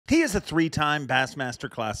He is a 3-time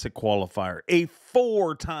Bassmaster Classic qualifier, a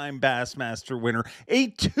 4-time Bassmaster winner, a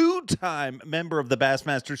 2-time member of the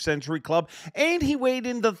Bassmaster Century Club, and he weighed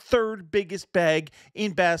in the 3rd biggest bag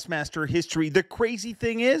in Bassmaster history. The crazy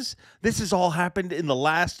thing is, this has all happened in the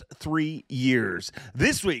last 3 years.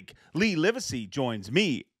 This week, Lee Livesay joins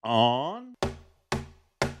me on...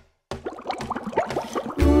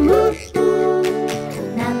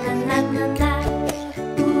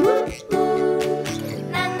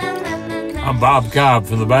 I'm Bob Cobb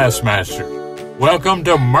from the Bassmaster. Welcome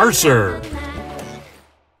to Mercer.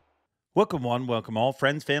 Welcome one, welcome all,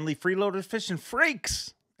 friends, family, freeloaders, fishing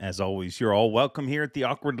freaks. As always, you're all welcome here at the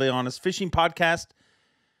Awkwardly Honest Fishing Podcast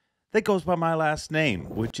that goes by my last name,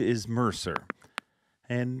 which is Mercer.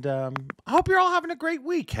 And I hope you're all having a great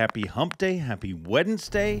week. Happy Hump Day, happy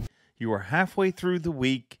Wednesday. You are halfway through the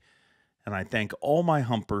week, and I thank all my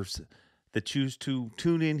humpers that choose to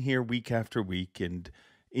tune in here week after week and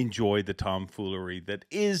enjoy the tomfoolery that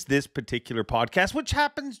is this particular podcast, which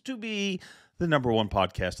happens to be the #1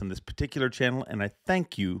 podcast on this particular channel, and I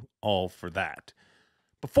thank you all for that.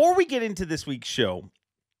 Before we get into this week's show,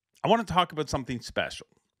 I want to talk about something special.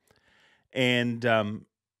 And,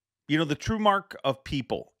 the true mark of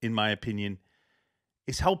people, in my opinion,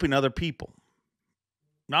 is helping other people.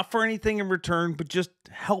 Not for anything in return, but just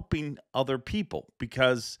helping other people,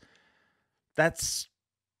 because that's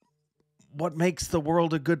what makes the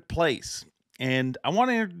world a good place. And I want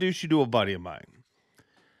to introduce you to a buddy of mine.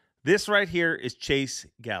 This right here is Chase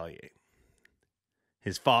Gallier.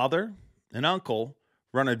 His father and uncle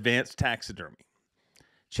run Advanced Taxidermy.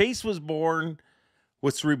 Chase was born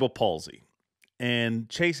with cerebral palsy, and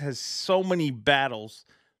Chase has so many battles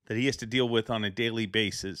that he has to deal with on a daily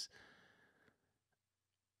basis.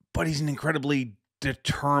 But he's an incredibly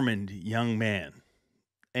determined young man,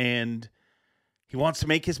 and he wants to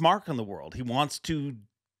make his mark on the world. He wants to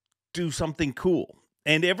do something cool.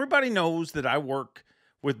 And everybody knows that I work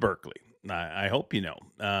with Berkeley. I hope you know.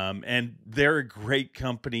 And they're a great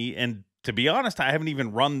company. And to be honest, I haven't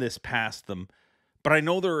even run this past them. But I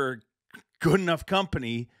know they're a good enough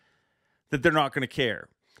company that they're not going to care.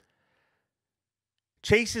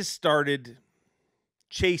 Chase has started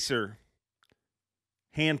Chaser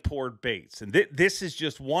hand-poured baits. And this is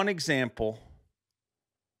just one example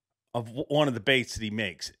of one of the baits that he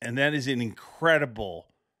makes. And that is an incredible,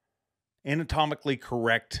 anatomically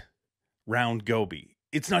correct round goby.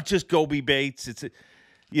 It's not just goby baits. It's,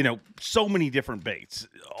 so many different baits.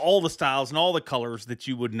 All the styles and all the colors that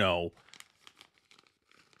you would know.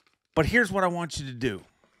 But here's what I want you to do.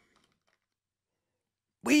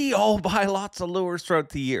 We all buy lots of lures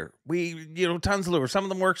throughout the year. Tons of lures. Some of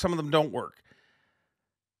them work, some of them don't work.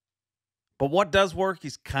 But what does work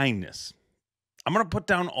is kindness. I'm going to put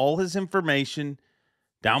down all his information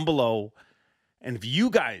down below. And if you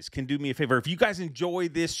guys can do me a favor, if you guys enjoy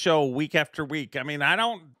this show week after week, I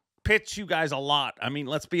don't pitch you guys a lot.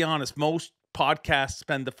 Let's be honest. Most podcasts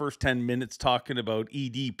spend the first 10 minutes talking about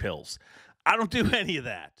ED pills. I don't do any of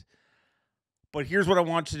that. But here's what I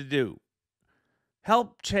want you to do.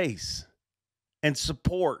 Help Chase and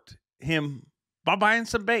support him by buying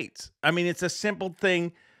some baits. It's a simple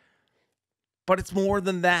thing, but it's more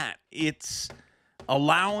than that. It's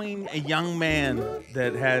allowing a young man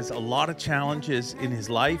that has a lot of challenges in his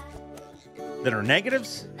life that are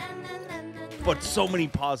negatives, but so many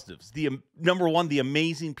positives. Number one, the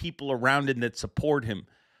amazing people around him that support him.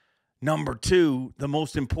 Number two, the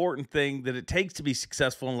most important thing that it takes to be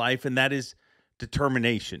successful in life, and that is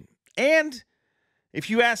determination. And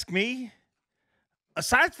if you ask me,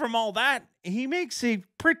 aside from all that, he makes a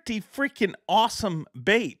pretty freaking awesome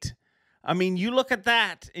bait. You look at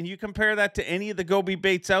that and you compare that to any of the goby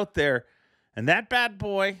baits out there, and that bad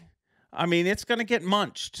boy, it's going to get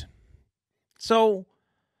munched. So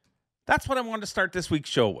that's what I wanted to start this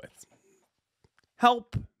week's show with.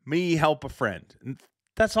 Help me help a friend. And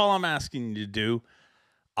that's all I'm asking you to do.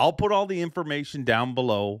 I'll put all the information down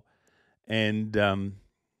below. And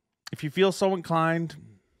if you feel so inclined,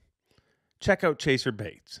 check out Chaser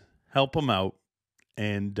Baits. Help them out.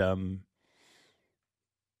 And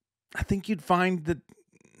I think you'd find that,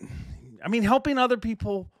 helping other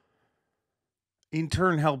people in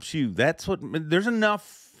turn helps you. There's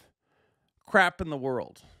enough crap in the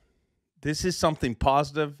world. This is something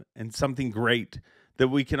positive and something great that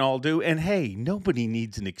we can all do. And hey, nobody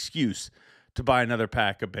needs an excuse to buy another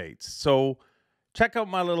pack of baits. So check out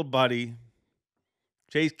my little buddy,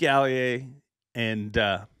 Chase Gallier, and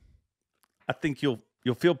I think you'll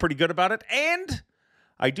feel pretty good about it. And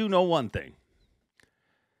I do know one thing.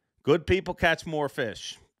 Good people catch more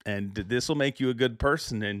fish, and this will make you a good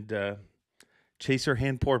person. And Chaser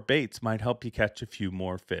hand pour baits might help you catch a few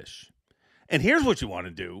more fish. And here's what you want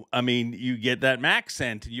to do. I mean, you get that max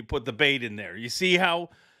scent and you put the bait in there. You see how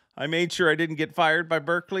I made sure I didn't get fired by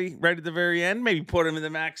Berkeley right at the very end? Maybe put him in the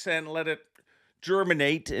max scent and let it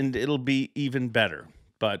germinate and it'll be even better.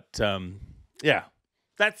 But yeah,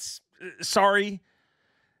 that's sorry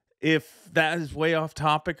if that is way off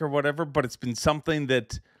topic or whatever, but it's been something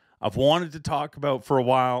that I've wanted to talk about for a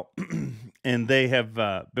while, and they have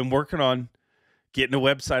been working on getting a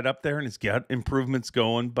website up there, and it's got improvements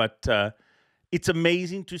going. But it's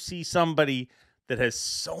amazing to see somebody that has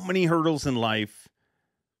so many hurdles in life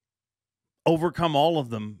overcome all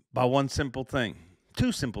of them by one simple thing,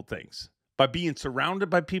 two simple things, by being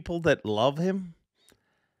surrounded by people that love him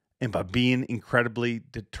and by being incredibly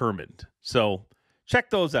determined. So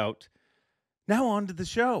check those out. Now on to the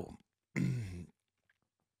show.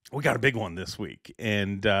 We got a big one this week.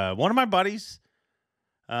 And one of my buddies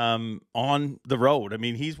on the road. I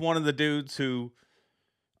mean, he's one of the dudes who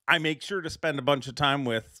I make sure to spend a bunch of time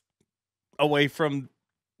with away from,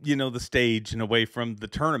 the stage and away from the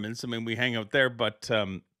tournaments. I mean, we hang out there, but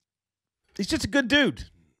he's just a good dude.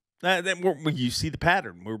 You see the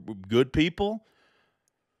pattern. We're good people.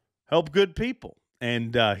 Help good people.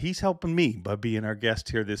 And he's helping me by being our guest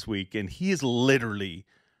here this week. And he is literally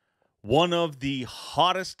one of the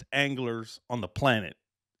hottest anglers on the planet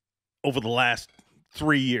over the last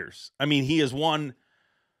 3 years. I mean, he has won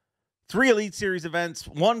 3 Elite Series events,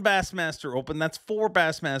 1 Bassmaster Open. That's 4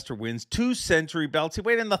 Bassmaster wins, 2 Century belts. He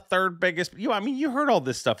weighed in the 3rd biggest. You heard all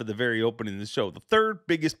this stuff at the very opening of the show. The 3rd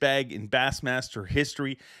biggest bag in Bassmaster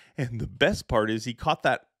history. And the best part is he caught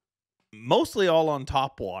that mostly all on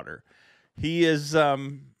top water. He is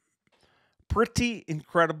pretty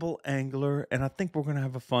incredible angler, and I think we're going to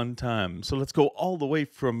have a fun time. So let's go all the way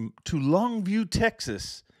to Longview,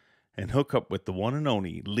 Texas, and hook up with the one and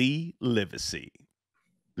only Lee Livesay.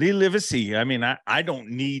 Lee Livesay, I mean, I don't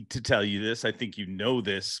need to tell you this. I think you know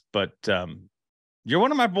this, but you're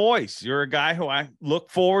one of my boys. You're a guy who I look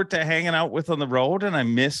forward to hanging out with on the road, and I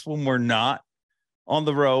miss when we're not on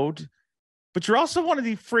the road. But you're also one of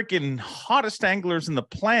the freaking hottest anglers in the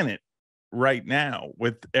planet right now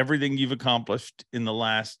with everything you've accomplished in the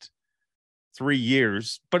last 3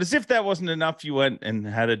 years. But as if that wasn't enough, you went and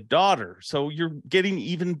had a daughter. So you're getting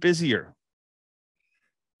even busier.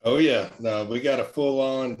 Oh yeah. No, we got a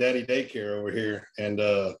full-on daddy daycare over here. And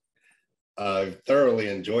I thoroughly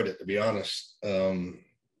enjoyed it, to be honest.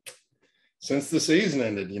 Since the season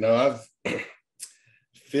ended, I've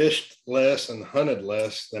fished less and hunted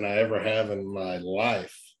less than I ever have in my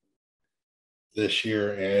life this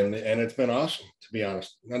year, and it's been awesome, to be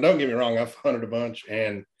honest. Now, don't get me wrong, I've hunted a bunch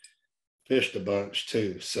and fished a bunch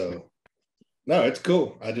too. So no, it's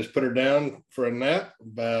cool. I just put her down for a nap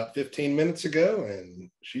about 15 minutes ago, and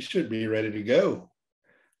she should be ready to go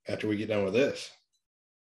after we get done with this.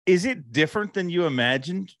 Is it different than you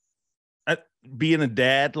imagined being a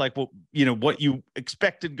dad? Like, what you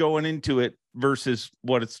expected going into it versus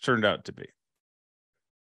what it's turned out to be?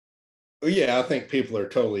 Well, yeah, I think people are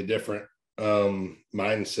totally different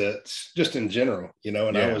mindsets just in general,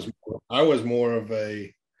 and yeah. I was more of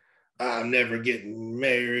I'm never getting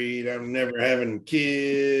married, I'm never having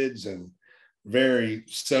kids, and very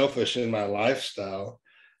selfish in my lifestyle.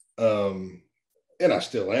 And I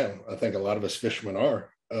still am. I think a lot of us fishermen are,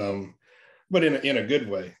 but in a good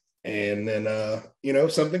way. And then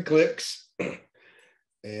something clicks,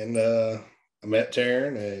 and I met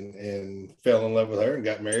Taryn and fell in love with her and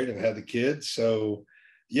got married and had the kids. So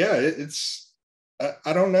yeah,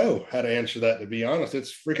 I don't know how to answer that, to be honest.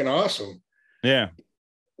 It's freaking awesome. Yeah.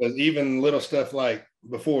 Because even little stuff like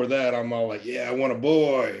before that, I'm all like, yeah, I want a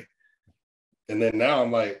boy. And then now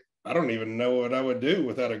I'm like, I don't even know what I would do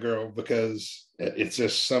without a girl, because it's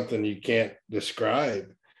just something you can't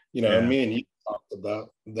describe. Yeah. Me and you talked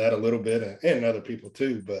about that a little bit, and other people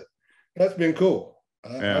too, but that's been cool.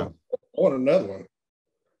 I want another one.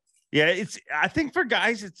 Yeah, I think for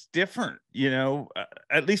guys it's different,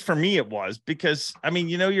 at least for me it was, because I mean,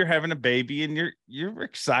 you're having a baby and you're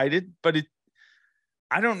excited, but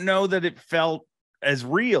I don't know that it felt as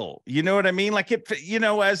real. You know what I mean? Like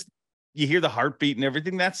as you hear the heartbeat and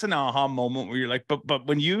everything, that's an aha moment where you're like, but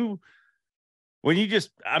when you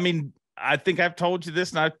just, I mean, I think I've told you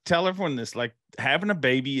this and I tell everyone this, like having a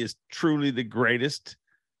baby is truly the greatest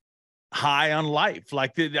high on life.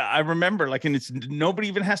 Like I remember, and it's nobody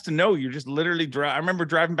even has to know. You're just literally I remember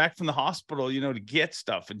driving back from the hospital, to get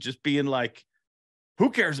stuff and just being like, who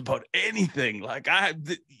cares about anything? Like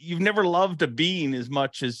you've never loved a being as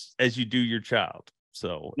much as you do your child.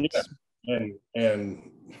 So yeah.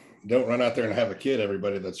 And don't run out there and have a kid,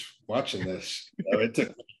 everybody that's watching this.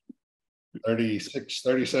 It 36,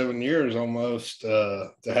 37 years almost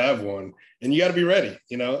to have one. And you got to be ready,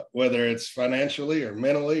 whether it's financially or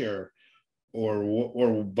mentally or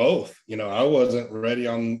both. I wasn't ready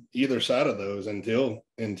on either side of those until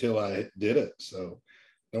I did it. So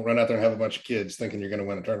don't run out there and have a bunch of kids thinking you're going to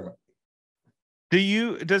win a tournament.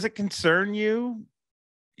 Does it concern you?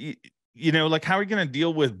 Like, how are you going to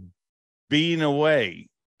deal with being away?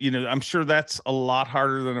 I'm sure that's a lot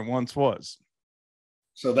harder than it once was.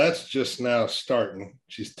 So that's just now starting.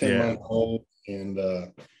 She's 10 months old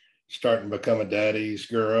and starting to become a daddy's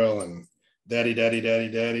girl and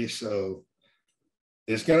daddy. So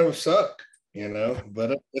it's going to suck,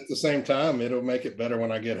 but at the same time, it'll make it better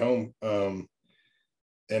when I get home.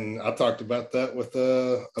 And I talked about that with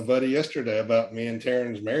a buddy yesterday about me and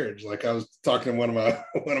Taryn's marriage. Like, I was talking to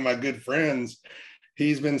one of my good friends.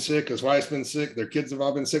 He's been sick. His wife's been sick. Their kids have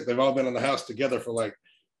all been sick. They've all been in the house together for like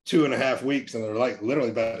 2.5 weeks, and they're like literally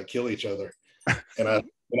about to kill each other. And I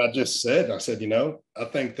said, I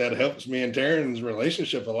think that helps me and Taryn's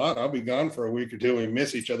relationship a lot. I'll be gone for a week or two. We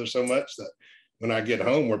miss each other so much that when I get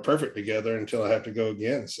home, we're perfect together until I have to go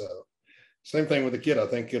again. So same thing with the kid. I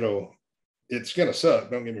think it's going to suck.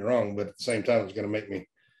 Don't get me wrong, but at the same time, it's going to make me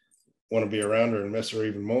want to be around her and miss her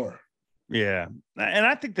even more. Yeah. And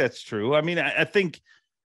I think that's true. I mean, I think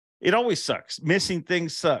it always sucks. Missing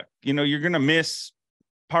things suck. You're going to miss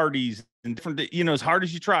parties and different, as hard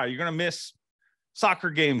as you try, you're going to miss soccer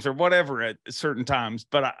games or whatever at certain times.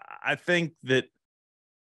 But I think that,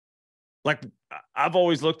 like, I've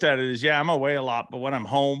always looked at it as, I'm away a lot, but when I'm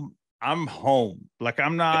home, I'm home. Like,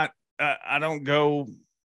 I'm not, I don't go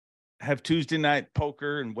have Tuesday night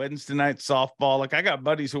poker and Wednesday night softball. Like, I got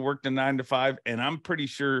buddies who work the 9 to 5, and I'm pretty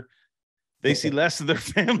sure they see less of their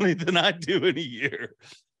family than I do in a year.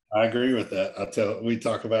 I agree with that. We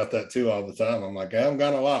talk about that too all the time. I'm like, I'm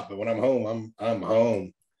gone a lot, but when I'm home, I'm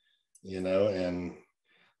home, and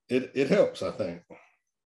it helps, I think.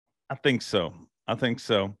 I think so.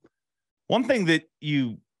 One thing that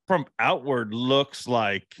you from outward looks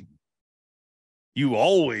like you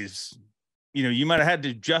always, you might have had to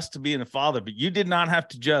adjust to being a father, but you did not have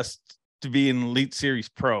to adjust to be an Elite Series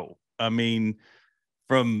pro. I mean,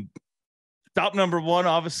 from stop number one,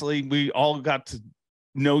 obviously, we all got to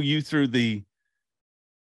know you through the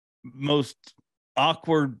most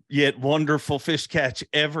awkward yet wonderful fish catch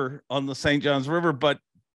ever on the St. Johns River. But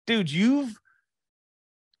dude,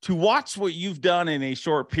 to watch what you've done in a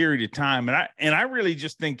short period of time. And I really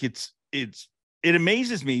just think it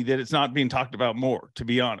amazes me that it's not being talked about more, to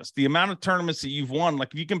be honest. The amount of tournaments that you've won,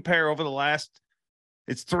 like if you compare over the last,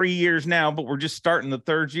 it's 3 years now, but we're just starting the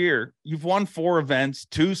third year. You've won 4 events,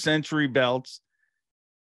 2 century belts.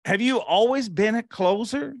 Have you always been a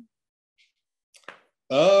closer?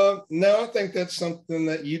 No, I think that's something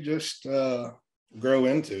that you just grow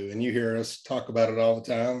into, and you hear us talk about it all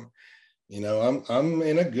the time. I'm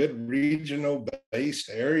in a good regional based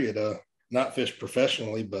area to not fish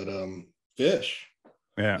professionally, but fish.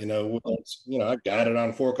 Yeah. I guided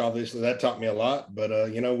on fork, obviously that taught me a lot,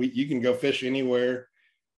 but you can go fish anywhere,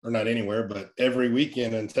 or not anywhere, but every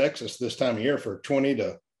weekend in Texas this time of year for 20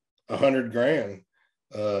 to 100 grand.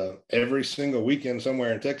 Every single weekend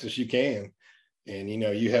somewhere in Texas you can. And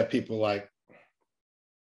you have people like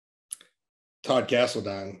Todd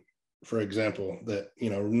Castledine, for example, that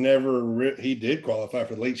he did qualify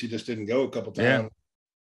for the Elites, he just didn't go a couple times.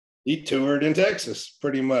 He toured in Texas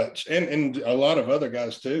pretty much, and a lot of other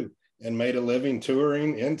guys too, and made a living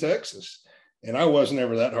touring in Texas. And I wasn't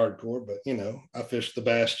ever that hardcore, but I fished the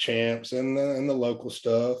Bass Champs and the local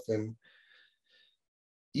stuff, and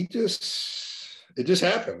it just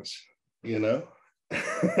happens,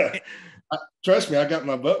 Trust me, I got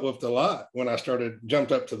my butt whooped a lot when I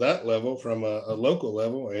jumped up to that level from a local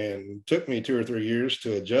level, and took me 2 or 3 years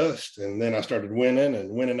to adjust. And then I started winning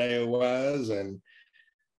AOYs,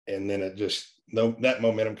 and then it just, that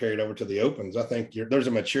momentum carried over to the Opens. I think there's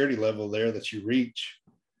a maturity level there that you reach,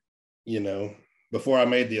 before I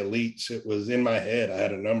made the Elites, it was in my head, I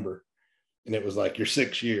had a number, and it was like your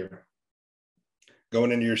 6th year.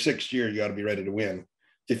 Going into your 6th year, you got to be ready to win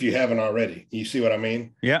if you haven't already. You see what I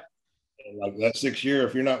mean? Yeah. And like that 6th year,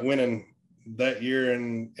 if you're not winning that year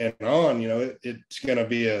and on, it's going to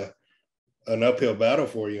be an uphill battle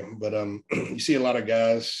for you. But you see a lot of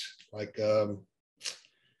guys like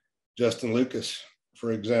Justin Lucas,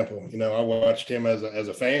 for example. I watched him as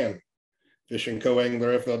a fan, fishing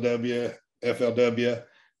co-angler, FLW,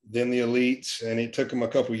 then the Elites, and it took him a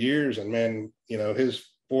couple years. And man, his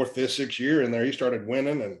 4th, 5th, 6th year in there, he started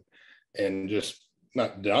winning and just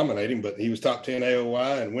not dominating, but he was top 10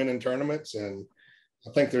 AOY and winning tournaments. And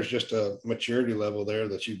I think there's just a maturity level there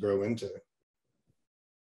that you grow into.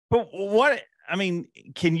 But what, I mean,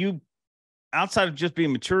 can you, outside of just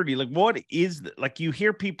being maturity, like what is like you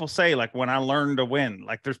hear people say, like when I learned to win,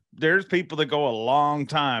 like there's people that go a long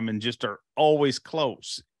time and just are always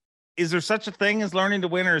close. Is there such a thing as learning to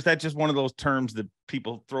win, or is that just one of those terms that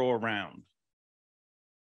people throw around?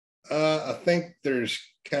 I think there's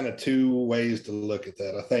kind of two ways to look at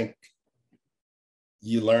that. I think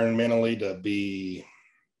you learn mentally to be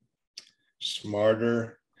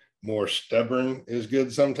smarter, more stubborn is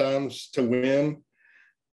good sometimes to win,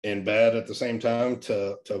 and bad at the same time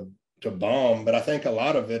to bomb. But I think a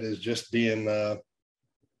lot of it is just being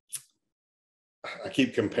I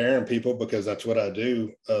keep comparing people because that's what I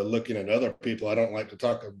do, looking at other people. I don't like to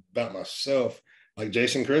talk about myself, like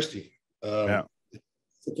Jason Christie.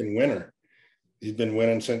 Freaking winner. He's been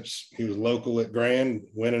winning since he was local at Grand,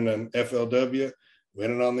 winning an FLW,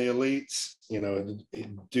 winning on the elites. You know,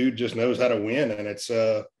 dude just knows how to win, and it's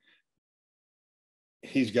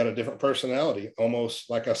he's got a different personality, almost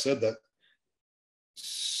like I said, that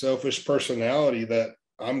selfish personality that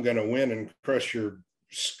I'm going to win and crush your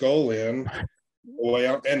skull in the way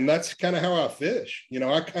out. And that's kind of how I fish. You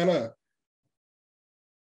know, I kind of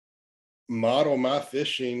model my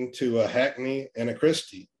fishing to a Hackney and a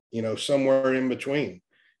Christie, you know, somewhere in between,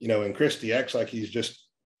 you know, and Christie acts like he's just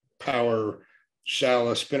power,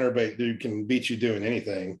 shallow spinnerbait dude, can beat you doing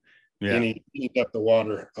anything. Yeah. And he eat up the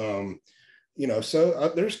water. You know,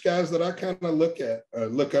 so there's guys that I kind of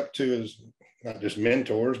look up to as not just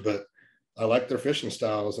mentors, but I like their fishing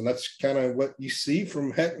styles. And that's kind of what you see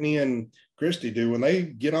from Hackney and Christie do. When they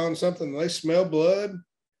get on something, they smell blood,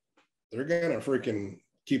 they're going to freaking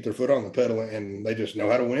keep their foot on the pedal, and they just know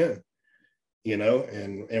how to win, you know,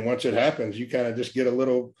 and once it happens, you kind of just get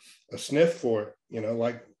a sniff for it, you know,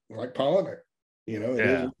 like Polinick, you know, it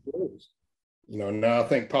is what it is. You know, now I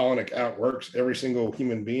think Polinick outworks every single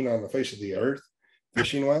human being on the face of the earth,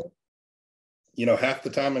 fishing wise. You know, half the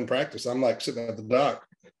time in practice, I'm like sitting at the dock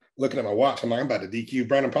looking at my watch. I'm like, I'm about to DQ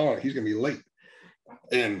Brandon Polinick. He's going to be late.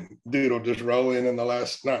 And dude will just roll in the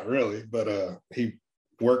last, not really, but he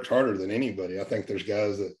works harder than anybody. I think there's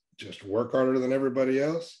guys that just work harder than everybody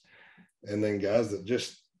else. And then guys that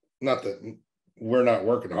just, not that we're not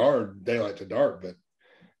working hard daylight to dark, but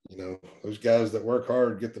you know, those guys that work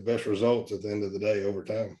hard get the best results at the end of the day over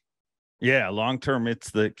time. Yeah, long term,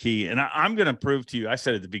 it's the key. And I'm going to prove to you, I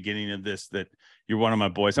said at the beginning of this that you're one of my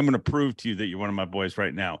boys. I'm going to prove to you that you're one of my boys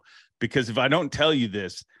right now. Because if I don't tell you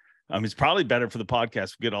this, it's probably better for the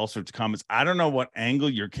podcast. We get all sorts of comments. I don't know what angle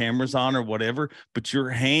your camera's on or whatever, but your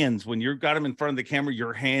hands, when you've got them in front of the camera,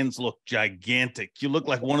 your hands look gigantic. You look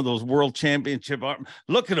like one of those world championship.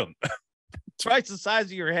 Look at them. Twice the size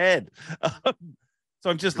of your head. So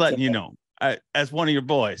I'm just letting you know, as one of your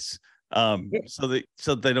boys, so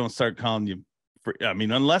they don't start calling you.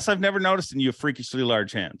 Unless I've never noticed, and you have freakishly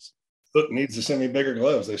large hands. Look, needs to send me bigger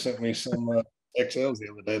gloves. They sent me some XLs the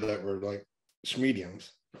other day that were like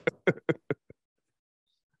mediums.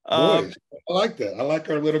 Boys, I like that. I like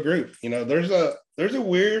our little group. You know, there's a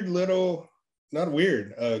weird little, not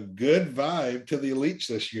weird, a good vibe to the elites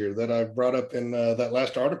this year that I brought up in that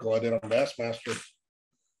last article I did on Bassmaster.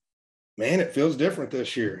 Man, it feels different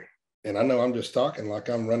this year. And I know I'm just talking like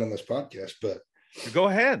I'm running this podcast, but go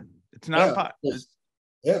ahead. It's not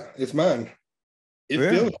it's mine. It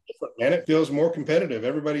feels different, man. It feels more competitive.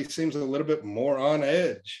 Everybody seems a little bit more on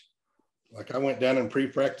edge. Like I went down and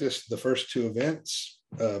pre-practiced the first two events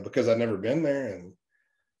because I'd never been there. And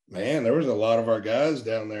man, there was a lot of our guys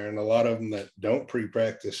down there and a lot of them that don't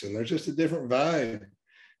pre-practice. And there's just a different vibe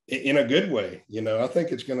in a good way. You know, I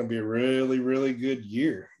think it's going to be a really, really good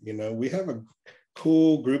year. You know, we have a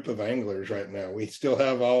cool group of anglers right now. We still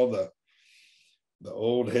have all the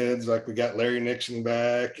old heads, like we got Larry Nixon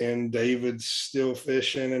back and David's still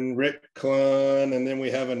fishing and Rick Clun. And then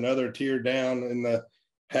we have another tier down in the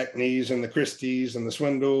Hackneys and the Christies and the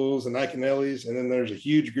Swindles and Iconellis. And then there's a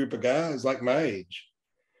huge group of guys like my age,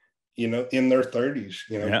 you know, in their 30s,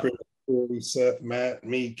 you know, Chris, Seth, Matt,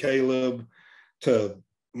 me, Caleb, to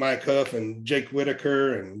Mike Huff and Jake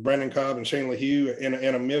Whitaker and Brandon Cobb and Shane LaHue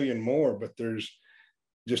and a million more. But there's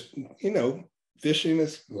just, you know, fishing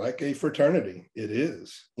is like a fraternity. It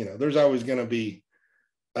is, you know, there's always going to be,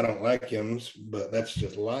 I don't like hymns, but that's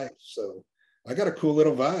just life. So I got a cool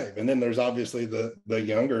little vibe. And then there's obviously the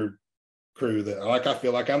younger crew that I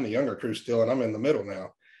feel like I'm the younger crew still, and I'm in the middle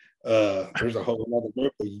now. There's a whole other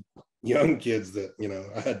group of young kids that, you know,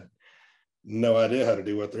 I had no idea how to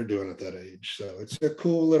do what they're doing at that age. So it's a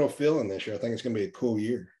cool little feeling this year. I think it's going to be a cool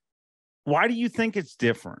year. Why do you think it's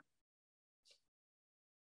different?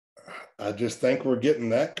 I just think we're getting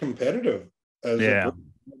that competitive.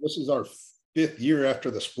 This is our 5th year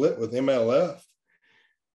after the split with MLF.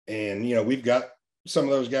 And, you know, we've got some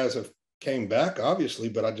of those guys have came back, obviously,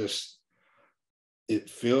 but it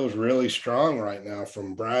feels really strong right now,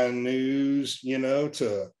 from Brian News, you know,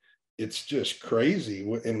 to it's just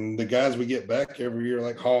crazy. And the guys we get back every year,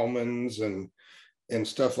 like Hallman's and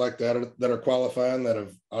stuff like that, that are qualifying, that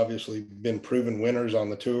have obviously been proven winners on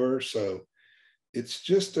the tour. So it's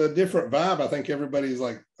just a different vibe. I think everybody's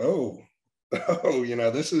like, oh, you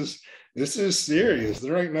know, this is serious.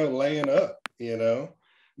 There ain't no laying up, you know.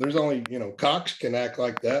 There's only, you know, Cox can act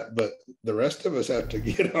like that, but the rest of us have to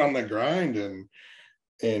get on the grind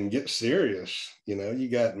and get serious. You know, you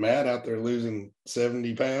got Matt out there losing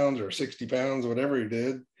 70 pounds or 60 pounds, whatever he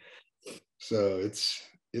did. So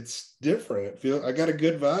it's different. I got a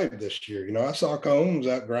good vibe this year. You know, I saw Combs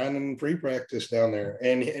out grinding pre-practice down there,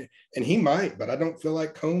 and he might, but I don't feel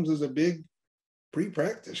like Combs is a big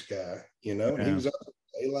pre-practice guy, you know. And he was up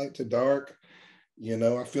daylight to dark. You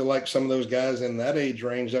know, I feel like some of those guys in that age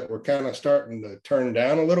range that were kind of starting to turn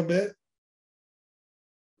down a little bit,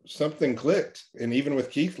 something clicked. And even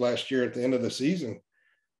with Keith last year at the end of the season,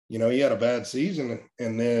 you know, he had a bad season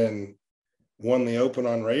and then won the Open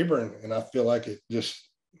on Rayburn. And I feel like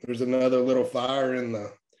there's another little fire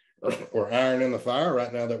or iron in the fire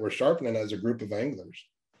right now that we're sharpening as a group of anglers.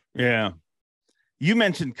 Yeah. You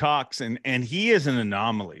mentioned Cox, and he is an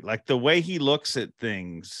anomaly. Like, the way he looks at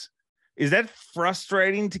things, is that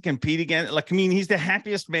frustrating to compete against? Like, I mean, he's the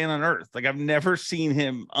happiest man on earth. Like, I've never seen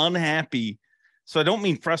him unhappy. So I don't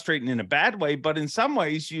mean frustrating in a bad way, but in some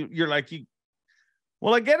ways you're like,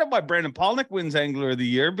 well, I get it why Brandon Palnick wins Angler of the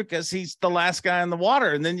Year, because he's the last guy in the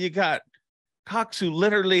water. And then you got Cox, who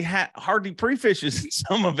literally hardly pre-fishes in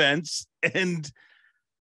some events and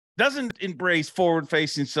doesn't embrace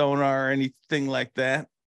forward-facing sonar or anything like that.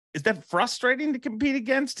 Is that frustrating to compete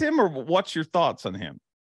against him, or what's your thoughts on him?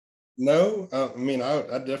 No, I mean, I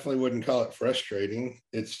definitely wouldn't call it frustrating.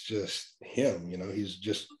 It's just him, you know. He's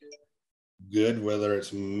just good, whether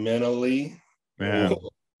it's mentally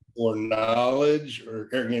or knowledge or,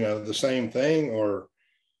 you know, the same thing or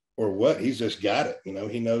what. He's just got it, you know.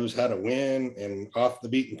 He knows how to win and off the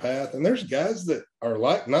beaten path. And there's guys that are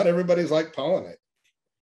like, not everybody's like Pollinate.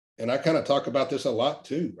 And I kind of talk about this a lot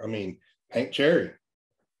too. I mean, Hank Cherry,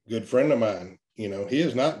 good friend of mine, you know, he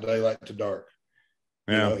is not daylight to dark.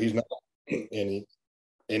 You know, he's not, and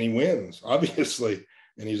he wins, obviously,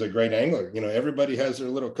 and he's a great angler. You know, everybody has their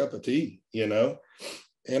little cup of tea, you know,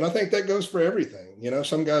 and I think that goes for everything. You know,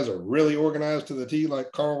 some guys are really organized to the T,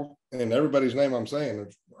 like Carl, and everybody's name I'm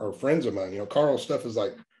saying are friends of mine. You know, Carl's stuff is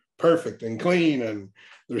like perfect and clean, and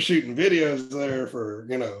they're shooting videos there for,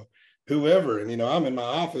 you know, whoever. And, you know, I'm in my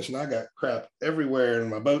office and I got crap everywhere, and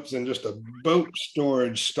my boat's in just a boat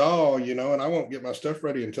storage stall, you know, and I won't get my stuff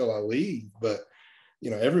ready until I leave. But, you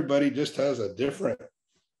know, everybody just has a different,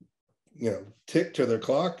 you know, tick to their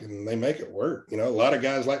clock, and they make it work. You know, a lot of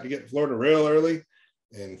guys like to get to Florida real early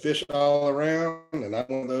and fish all around. And I'm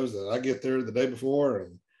one of those that I get there the day before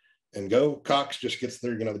and go. Cox just gets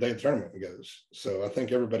there, you know, the day of the tournament and goes. So I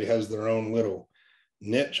think everybody has their own little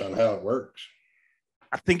niche on how it works.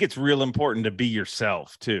 I think it's real important to be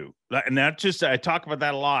yourself too. And that just, I talk about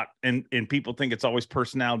that a lot, and people think it's always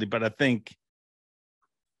personality, but I think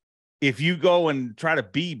if you go and try to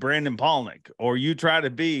be Brandon Palnick, or you try to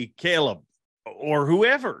be Caleb or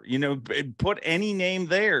whoever, you know, put any name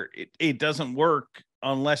there, it doesn't work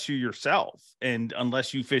unless you're yourself and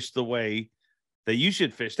unless you fish the way that you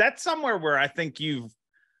should fish. That's somewhere where I think you've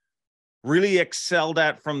really excelled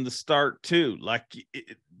at from the start too. Like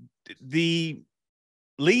the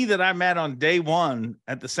Lee that I met on day one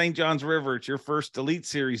at the St. John's River at your first Elite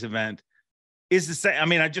Series event is the same. I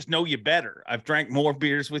mean, I just know you better. I've drank more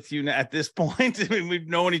beers with you at this point. I mean, we've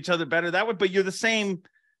known each other better that way, but you're the same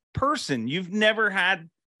person. You've never had,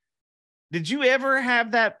 did you ever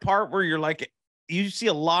have that part where you're like, you see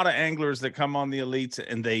a lot of anglers that come on the Elites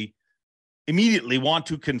and they immediately want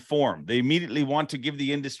to conform. They immediately want to give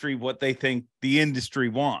the industry what they think the industry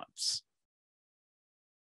wants.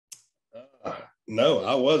 No,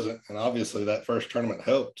 I wasn't. And obviously that first tournament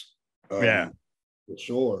helped. For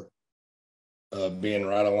sure. Being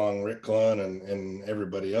right along Rick Clunn and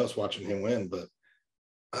everybody else watching him win. But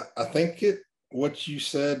I think what you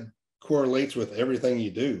said correlates with everything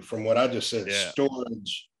you do from what I just said.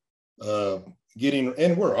 Storage, getting,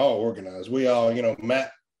 and we're all organized. We all, you know,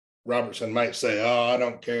 Matt Robertson might say, oh, I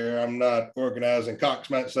don't care, I'm not organized. And Cox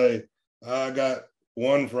might say, I got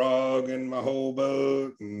one frog in my whole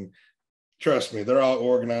boat. And trust me, they're all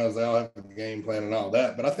organized. They all have a game plan and all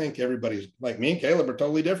that. But I think everybody's, like me and Caleb, are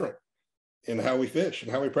totally different in how we fish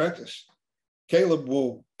and how we practice. Caleb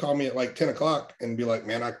will call me at like 10 o'clock and be like,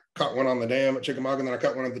 man, I caught one on the dam at Chickamauga, and then I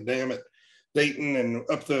caught one at the dam at Dayton and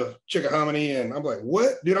up the Chickahominy. And I'm like,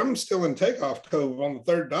 what? Dude, I'm still in Takeoff Cove on the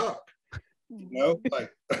third dock. You know,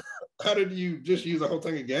 like, how did you just use a whole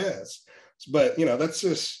tank of gas? But, you know, that's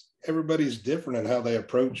just, everybody's different in how they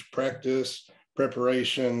approach practice,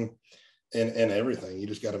 preparation, and everything. You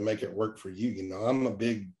just got to make it work for you. You know,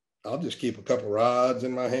 I'll just keep a couple rods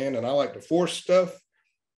in my hand, and I like to force stuff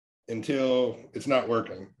until it's not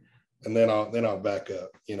working. And then I'll back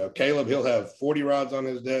up. You know, Caleb, he'll have 40 rods on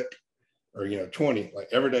his deck, or, you know, 20, like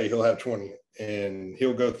every day he'll have 20, and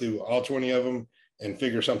he'll go through all 20 of them and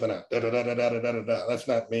figure something out. That's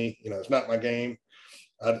not me. You know, it's not my game.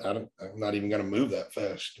 I'm not even going to move that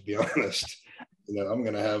fast, to be honest. You know, I'm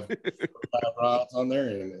going to have 5 rods on there,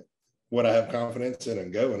 and what I have confidence in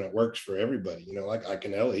and go, and it works for everybody. You know, like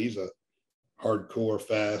Iaconelli, he's a hardcore,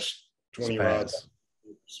 fast 20 rods.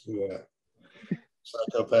 Yeah.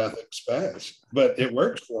 Psychopathic spaz, but it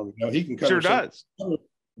works for him. You know, he can cover. Sure does.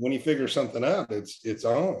 When he figures something out, it's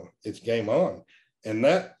on. It's game on. And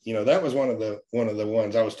that, you know, that was one of the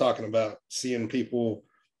ones I was talking about, seeing people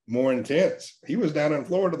more intense. He was down in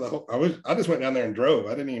Florida I just went down there and drove. I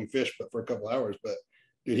didn't even fish but for a couple hours, but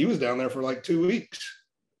dude, he was down there for like 2 weeks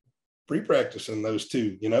pre-practicing those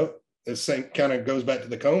two. You know, this thing kind of goes back to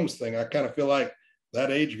the Combs thing. I kind of feel like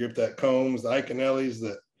that age group, that Combs, the Iaconellis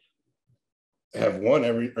that have won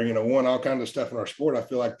won all kinds of stuff in our sport, I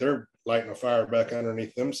feel like they're lighting a fire back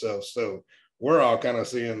underneath themselves. So we're all kind of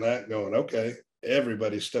seeing that going, okay,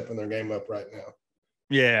 everybody's stepping their game up right now.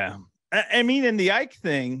 Yeah. I mean, in the Ike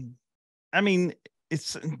thing, I mean,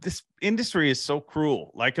 this industry is so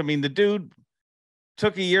cruel. Like, I mean, the dude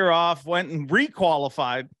took a year off, went and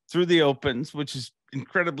requalified through the Opens, which is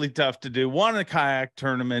incredibly tough to do, won a kayak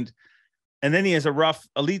tournament, and then he has a rough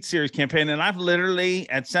Elite Series campaign. And I've literally,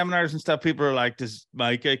 at seminars and stuff, people are like, does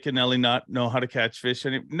Mike Iaconelli not know how to catch fish?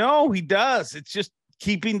 And no, he does. It's just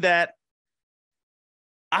keeping that.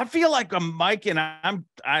 I feel like Mike, and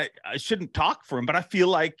I shouldn't talk for him, but I feel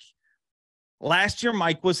like last year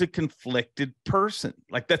Mike was a conflicted person.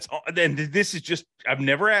 Like, that's, and this is just, I've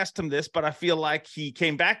never asked him this, but I feel like he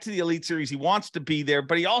came back to the Elite Series. He wants to be there,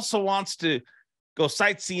 but he also wants to go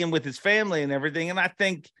sightseeing with his family and everything. And I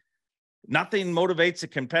think nothing motivates a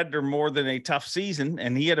competitor more than a tough season,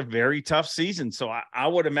 and he had a very tough season. So I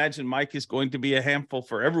would imagine Mike is going to be a handful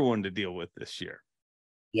for everyone to deal with this year.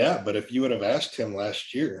 Yeah, but if you would have asked him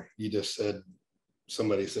last year, you just said,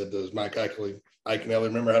 somebody said, does Mike Iaconelli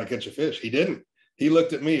remember how to catch a fish? He didn't. He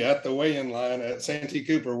looked at me at the weigh-in line at Santee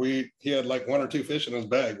Cooper. He had like 1 or 2 fish in his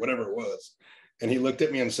bag, whatever it was. And he looked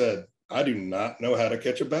at me and said, I do not know how to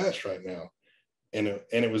catch a bass right now. And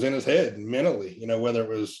it was in his head mentally, you know, whether it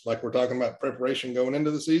was like we're talking about preparation going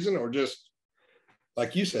into the season, or just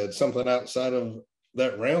like you said, something outside of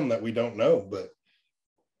that realm that we don't know. But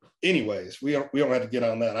anyways, we don't have to get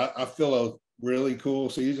on that. I feel a really cool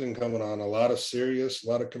season coming on, a lot of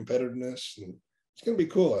competitiveness, and it's going to be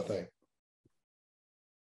cool, I think.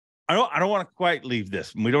 I don't want to quite leave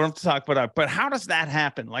this. We don't have to talk about it, but how does that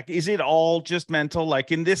happen? Like, is it all just mental?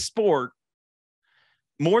 Like, in this sport,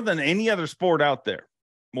 more than any other sport out there,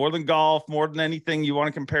 more than golf, more than anything you want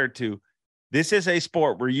to compare it to, this is a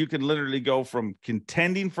sport where you can literally go from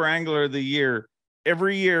contending for Angler of the Year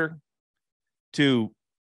every year to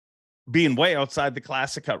being way outside the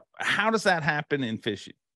Classic Cup. How does that happen in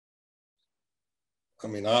fishing? I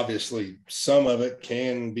mean, obviously, some of it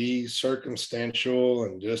can be circumstantial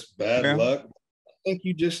and just bad luck. I think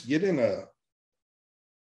you just get in a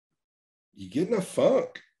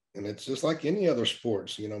funk. And it's just like any other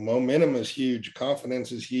sports, you know, momentum is huge.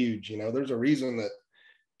 Confidence is huge. You know, there's a reason that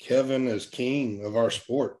Kevin is king of our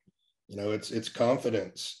sport. You know, it's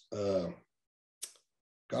confidence. I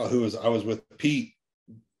was with Pete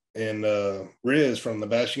and Riz from the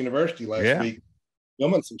Bass University last week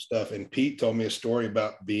filming some stuff. And Pete told me a story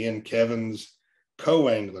about being Kevin's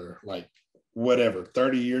co-angler, like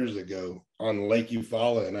 30 years ago on Lake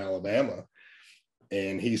Eufaula in Alabama.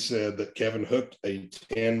 And he said that Kevin hooked a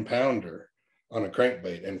 10-pounder on a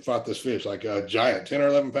crankbait and fought this fish, like a giant 10 or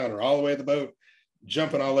 11-pounder, all the way to the boat,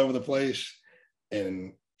 jumping all over the place.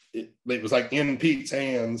 And it was like in Pete's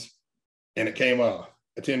hands, and it came off,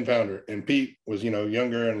 a 10-pounder. And Pete was, you know,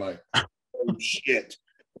 younger and like, oh, shit.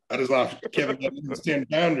 I just lost Kevin Evans'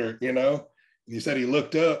 10-pounder, you know. And he said he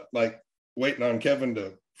looked up, like, waiting on Kevin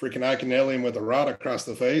to freaking Iaconelli him with a rod across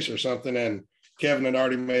the face or something, and Kevin had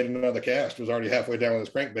already made another cast, was already halfway down with his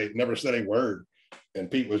crankbait, never said a word. And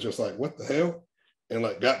Pete was just like, what the hell? And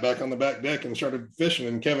like got back on the back deck and started fishing.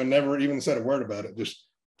 And Kevin never even said a word about it, just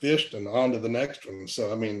fished and on to the next one.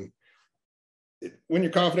 So, I mean, when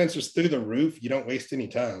your confidence is through the roof, you don't waste any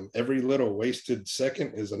time. Every little wasted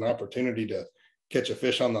second is an opportunity to catch a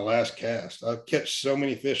fish on the last cast. I catch so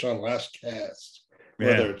many fish on last cast,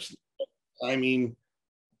 whether it's, I mean,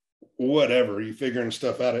 whatever, you figuring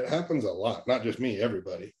stuff out. It happens a lot, not just me,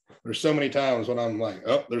 everybody. There's so many times when I'm like,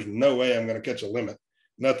 oh, there's no way I'm going to catch a limit.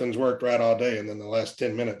 Nothing's worked right all day. And then the last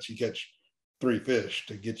 10 minutes, you catch 3 fish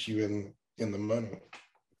to get you in the money.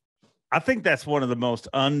 I think that's one of the most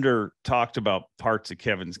under talked about parts of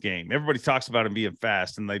Kevin's game. Everybody talks about him being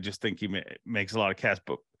fast and they just think he makes a lot of casts,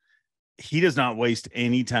 but he does not waste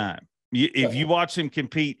any time. If you watch him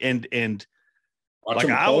compete and watch like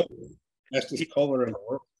him fastest color in the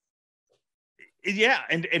world. Yeah,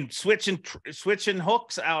 and switching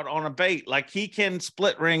hooks out on a bait, like he can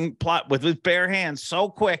split ring plot with his bare hands so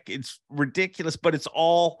quick, it's ridiculous. But it's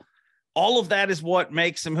all of that is what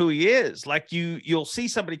makes him who he is. Like you'll see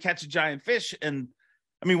somebody catch a giant fish, and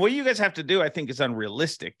I mean, what you guys have to do, I think, is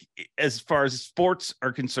unrealistic as far as sports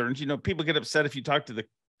are concerned. You know, people get upset if you talk to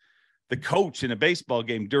the coach in a baseball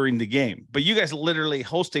game during the game, but you guys literally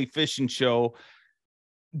host a fishing show,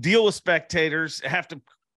 deal with spectators, have to,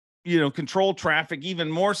 you know, control traffic,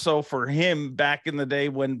 even more so for him back in the day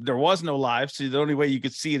when there was no live. So the only way you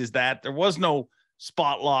could see it is that there was no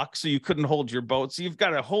spot lock, so you couldn't hold your boat. So you've got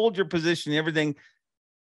to hold your position and everything.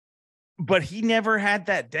 But he never had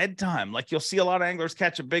that dead time. Like you'll see a lot of anglers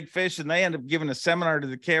catch a big fish and they end up giving a seminar to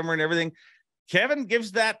the camera and everything. Kevin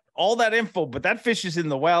gives all that info, but that fish is in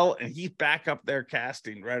the well and he's back up there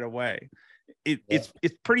casting right away. It's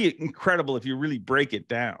pretty incredible if you really break it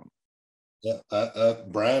down. Yeah,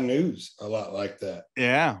 Brian News a lot like that.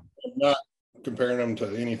 Yeah, I'm not comparing him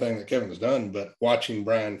to anything that Kevin's done, but watching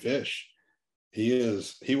Brian fish, he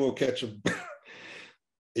will catch a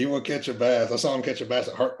bass. I saw him catch a bass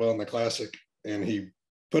at Hartwell in the Classic, and he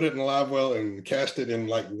put it in the live well and cast it in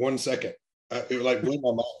like 1 second. It like blew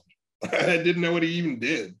my mind. I didn't know what he even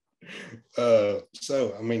did.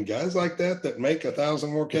 So I mean, guys like that make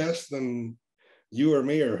 1,000 more casts than you or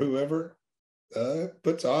me or whoever.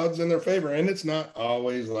 Puts odds in their favor, and it's not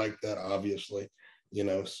always like that, obviously. You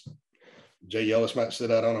know, Jay Yellis might sit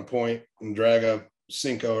out on a point and drag a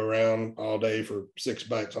Cinco around all day for 6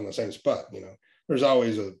 bites on the same spot. You know, there's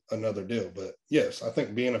always another deal. But yes, I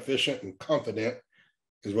think being efficient and confident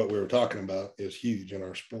is what we were talking about, is huge in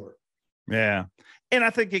our sport. Yeah. And I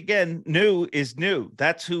think, again, new is new.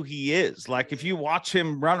 That's who he is. Like if you watch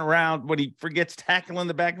him run around when he forgets tackle in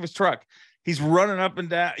the back of his truck, he's running up and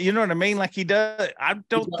down. You know what I mean? Like he does. I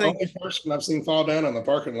don't think. He's the only person I've seen fall down on the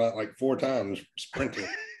parking lot like 4 times sprinting.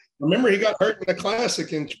 Remember, he got hurt in the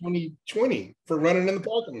Classic in 2020 for running in the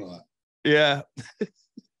parking lot. Yeah.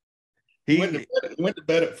 He went to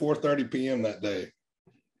bed at 4:30 p.m. that day.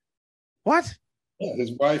 What? Yeah,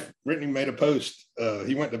 his wife, Brittany, made a post.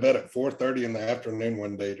 He went to bed at 4:30 in the afternoon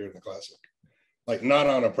one day during the Classic. Like not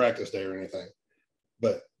on a practice day or anything.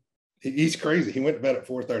 But he's crazy. He went to bed at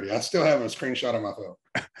 4:30. I still have a screenshot on my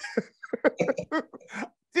phone.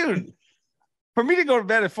 Dude, for me to go to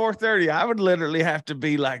bed at 4:30, I would literally have to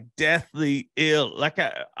be like deathly ill. Like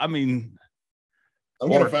I mean, I'm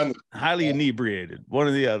going to find it. Highly inebriated, one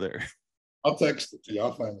or the other. I'll text it to you.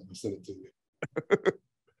 I'll find it and send it to you.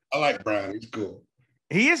 I like Brian. He's cool.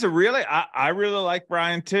 He is I really like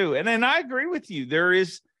Brian too. And then I agree with you.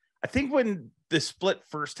 I think when the split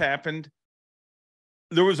first happened,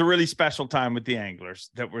 there was a really special time with the anglers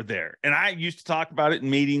that were there. And I used to talk about it in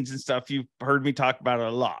meetings and stuff. You've heard me talk about it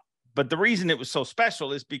a lot. But the reason it was so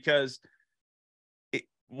special is because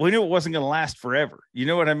we knew it wasn't going to last forever. You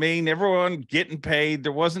know what I mean? Everyone getting paid.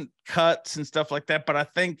 There wasn't cuts and stuff like that. But I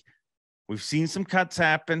think we've seen some cuts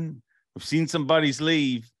happen. We've seen some buddies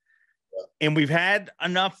leave. And we've had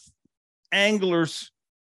enough anglers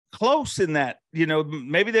close in that, you know,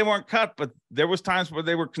 maybe they weren't cut, but there was times where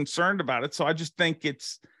they were concerned about it. So I just think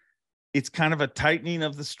it's kind of a tightening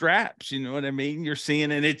of the straps. You know what I mean? You're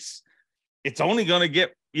seeing, and it's only going to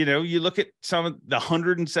get, you know, you look at some of the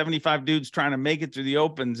 175 dudes trying to make it through the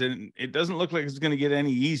opens, and it doesn't look like it's going to get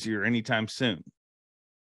any easier anytime soon.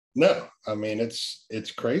 No, I mean,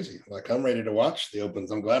 it's crazy. Like I'm ready to watch the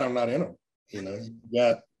opens. I'm glad I'm not in them. You know, you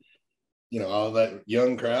got, you know, all that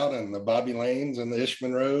young crowd and the Bobby Lanes and the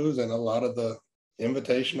Ishman Rose and a lot of the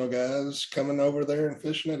invitational guys coming over there and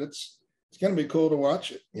fishing it. It's going to be cool to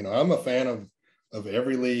watch it. You know, I'm a fan of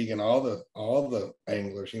every league and all the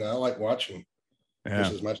anglers. You know, I like watching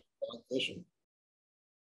just as much as I like fishing.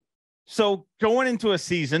 So going into a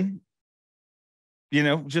season, you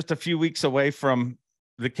know, just a few weeks away from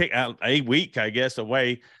a week, I guess,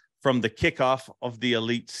 away from the kickoff of the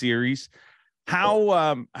Elite Series.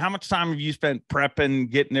 How much time have you spent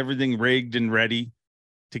prepping, getting everything rigged and ready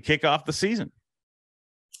to kick off the season?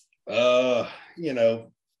 You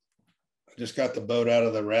know, I just got the boat out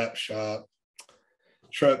of the wrap shop.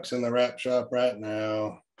 trucks in the wrap shop right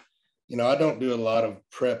now. I don't do a lot of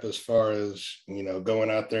prep as far as,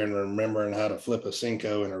 going out there and remembering how to flip a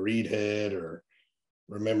Cinco and a reed head, or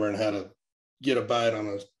remembering how to get a bite on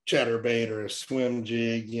a chatterbait or a swim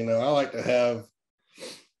jig. I like to have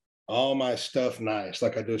all my stuff nice.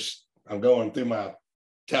 Like I'm going through my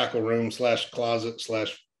tackle room / closet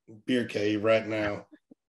 / beer cave right now.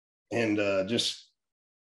 And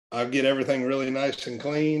I'll get everything really nice and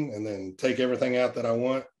clean, and then take everything out that I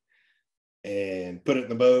want and put it in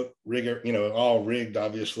the boat, rig it, all rigged,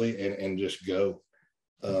 obviously, and just go.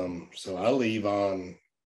 So I leave on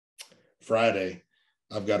Friday.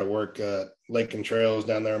 I've got to work at Lake and Trails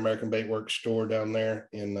down there, American Bait Works store down there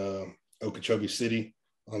in Okeechobee City.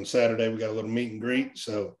 On Saturday, we got a little meet and greet.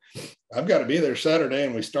 So I've got to be there Saturday,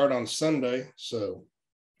 and we start on Sunday. So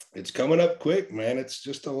it's coming up quick, man. It's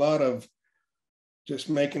just a lot of just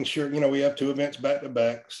making sure, we have 2 events back to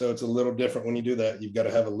back. So it's a little different when you do that. You've got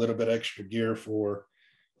to have a little bit extra gear for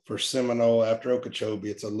Seminole after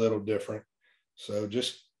Okeechobee. It's a little different. So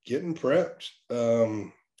just getting prepped,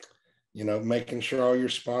 making sure all your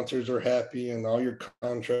sponsors are happy and all your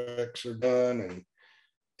contracts are done, and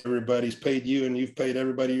everybody's paid you and you've paid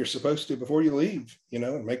everybody you're supposed to before you leave,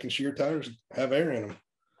 and making sure your tires have air in them.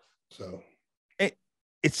 So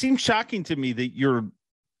it seems shocking to me that you're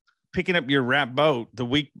picking up your wrap boat the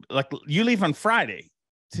week, like you leave on Friday.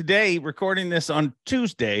 Today, recording this on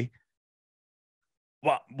Tuesday.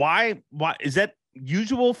 Why is that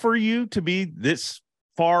usual for you to be this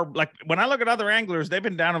far? Like when I look at other anglers, they've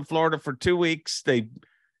been down in Florida for 2 weeks.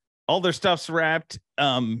 All their stuff's wrapped.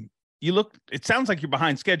 It sounds like you're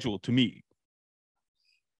behind schedule to me.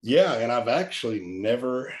 Yeah. And I've actually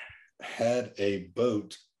never had a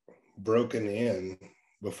boat broken in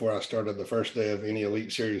before I started the first day of any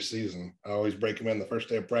Elite Series season. I always break them in the first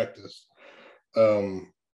day of practice.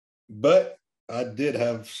 But I did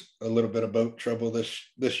have a little bit of boat trouble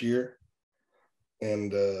this year.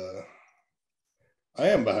 And I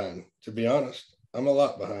am behind, to be honest. I'm a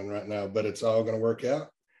lot behind right now, but it's all going to work out.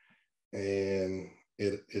 And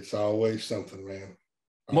it's always something, man.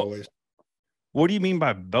 Always. What do you mean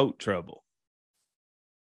by boat trouble?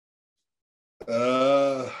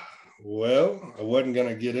 Well, I wasn't going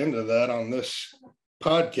to get into that on this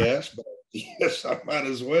podcast, but yes, I might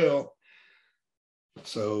as well.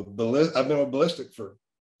 So I've been with Ballistic for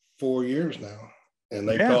 4 years now, and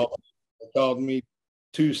they called me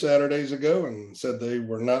 2 Saturdays ago and said they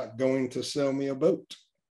were not going to sell me a boat.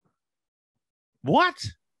 What?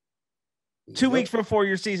 2 weeks before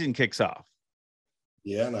your season kicks off.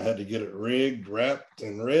 Yeah, and I had to get it rigged, wrapped,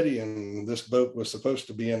 and ready, and this boat was supposed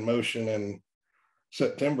to be in motion in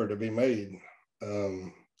September to be made.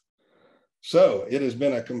 So it has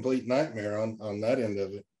been a complete nightmare on that end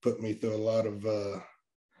of it. Put me through a lot of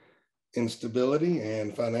instability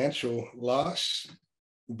and financial loss,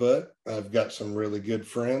 but I've got some really good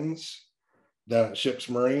friends down at Ships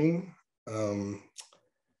Marine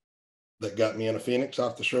that got me in a Phoenix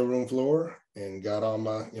off the showroom floor and got all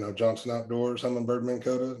my, Johnson Outdoors, Humminbird Minn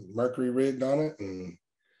Kota, Mercury rigged on it. And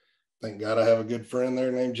thank God I have a good friend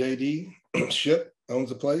there named JD. Ship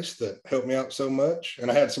owns a place that helped me out so much.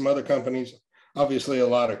 And I had some other companies. Obviously, a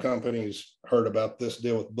lot of companies heard about this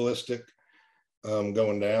deal with Ballistic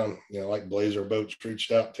going down. Like Blazer Boats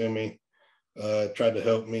reached out to me, tried to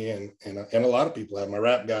help me. And a lot of people have. My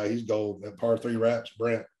wrap guy, he's gold at Par 3 Wraps,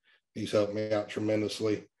 Brent. He's helped me out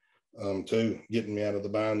tremendously too, getting me out of the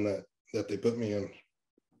bind that they put me in.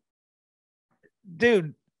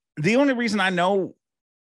 Dude, the only reason I know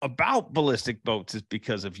about Ballistic Boats is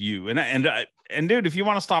because of you. And dude, if you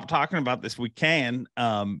want to stop talking about this, we can.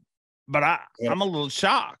 But I'm a little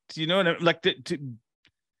shocked, like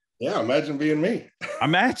yeah, imagine being me.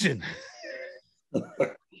 Imagine.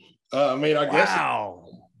 I mean, I guess. Wow.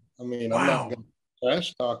 I'm not going to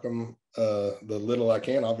trash talk them the little I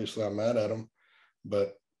can. Obviously, I'm mad at them,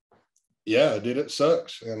 but yeah, dude, it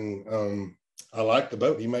sucks. And I like the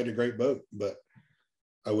boat. He made a great boat, but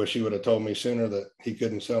I wish he would have told me sooner that he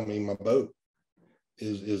couldn't sell me my boat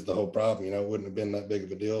is the whole problem. It wouldn't have been that big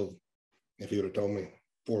of a deal if he would have told me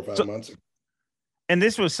 4 or 5 months ago. And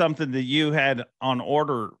this was something that you had on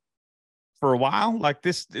order for a while, like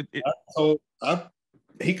this.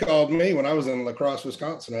 He called me when I was in La Crosse,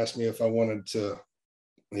 Wisconsin, asked me if I wanted to.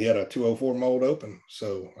 He had a 204 mold open.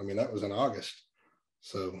 So, that was in August.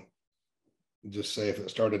 So just say if it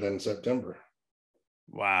started in September.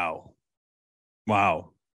 Wow.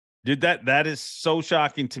 Dude, that is so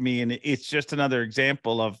shocking to me. And it's just another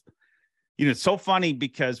example of, it's so funny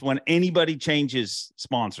because when anybody changes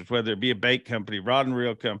sponsors, whether it be a bait company, rod and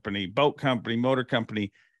reel company, boat company, motor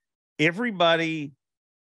company, everybody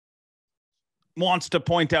wants to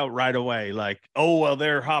point out right away, like, oh, well,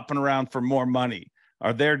 they're hopping around for more money,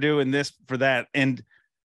 or they're doing this for that. And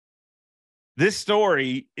this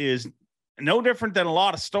story is no different than a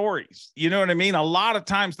lot of stories. You know what I mean? A lot of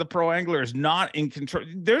times the pro angler is not in control.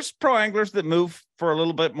 There's pro anglers that move for a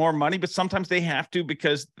little bit more money, but sometimes they have to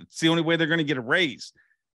because it's the only way they're going to get a raise.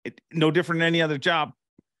 No different than any other job.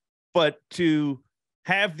 But to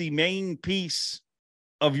have the main piece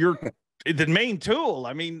of the main tool,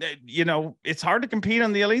 I mean, you know, it's hard to compete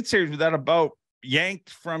on the Elite Series without a boat yanked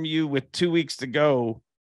from you with 2 weeks to go.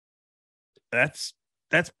 That's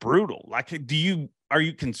brutal. Like, are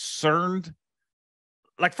you concerned?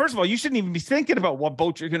 Like, first of all, you shouldn't even be thinking about what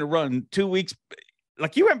boat you're going to run 2 weeks.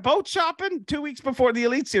 Like, you went boat shopping 2 weeks before the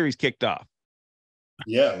Elite Series kicked off.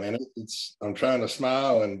 Yeah, man, I'm trying to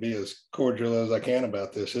smile and be as cordial as I can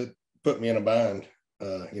about this. It put me in a bind,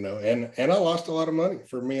 you know, and I lost a lot of money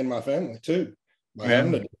for me and my family too by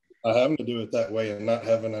having to do it that way and not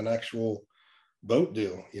having an actual boat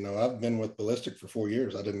deal. You know, I've been with Ballistic for 4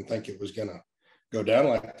 years. I didn't think it was going to go down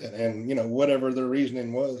like that. And, you know, whatever their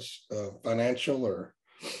reasoning was, financial or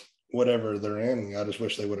whatever they're in, I just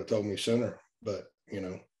wish they would have told me sooner. But, you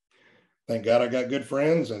know, thank God I got good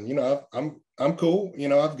friends, and, you know, I'm cool. You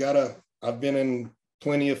know, I've been in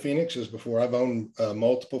plenty of Phoenixes before. I've owned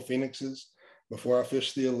multiple Phoenixes before I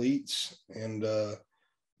fished the Elites. And,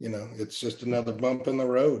 you know, it's just another bump in the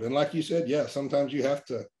road. And like you said, yeah, sometimes you have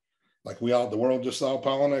to, like the world just saw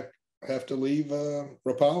Polinick have to leave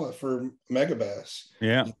Rapala for Megabass.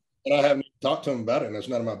 Yeah. And I haven't talked to him about it, and it's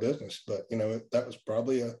none of my business. But, you know, that was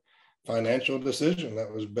probably a financial decision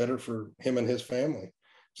that was better for him and his family.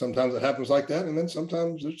 Sometimes it happens like that. And then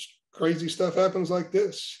sometimes there's crazy stuff happens like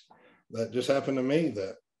this that just happened to me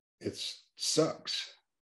that it sucks.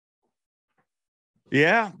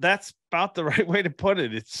 Yeah, that's about the right way to put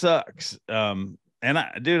it. It sucks. And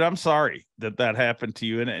I'm sorry that happened to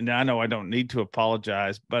you. And I know I don't need to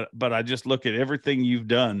apologize, but I just look at everything you've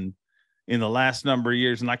done in the last number of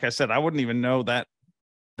years. And like I said, I wouldn't even know that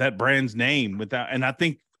brand's name without, and I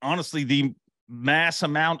think honestly, the mass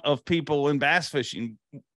amount of people in bass fishing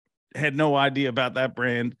had no idea about that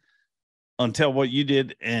brand until what you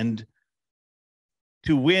did. And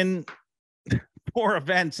to win 4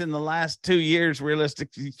 events in the last 2 years,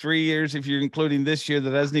 realistically 3 years, if you're including this year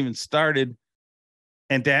that hasn't even started,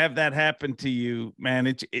 and to have that happen to you, man,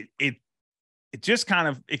 it just kind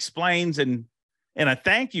of explains, and I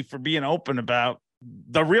thank you for being open about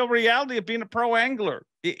the real reality of being a pro angler.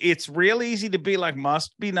 It's real easy to be like,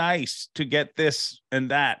 must be nice to get this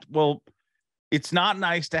and that. Well, it's not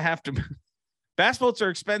nice to have to. Bass boats are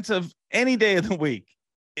expensive any day of the week.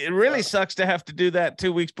 It really sucks to have to do that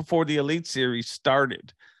 2 weeks before the Elite Series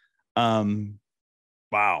started.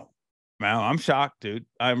 Wow, I'm shocked, dude.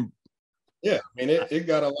 Yeah, I mean, it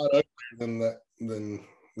got a lot uglier than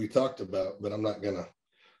we talked about, but I'm not gonna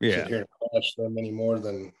sit here and bash them any more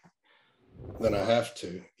than I have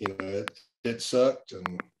to. You know, it sucked,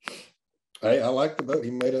 and I like the boat. He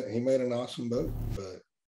made an awesome boat, but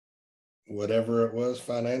whatever it was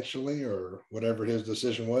financially or whatever his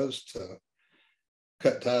decision was to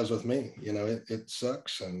cut ties with me, you know, it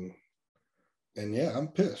sucks, and yeah, I'm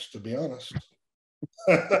pissed, to be honest.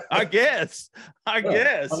 I guess.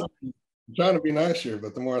 I'm trying to be nice here,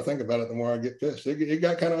 but the more I think about it, the more I get pissed. It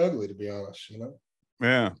got kind of ugly, to be honest, you know?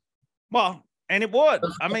 Yeah. Well, and it would.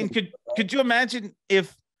 I mean, could you imagine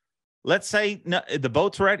if, let's say the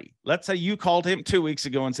boat's ready. Let's say you called him 2 weeks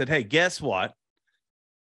ago and said, hey, guess what?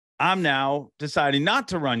 I'm now deciding not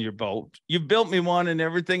to run your boat. You've built me one and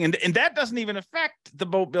everything. And that doesn't even affect the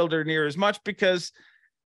boat builder near as much, because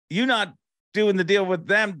you're not doing the deal with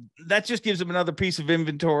them. That just gives them another piece of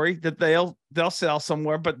inventory that they'll sell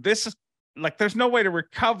somewhere. But this is like, there's no way to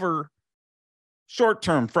recover short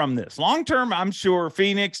term from this. Long term, I'm sure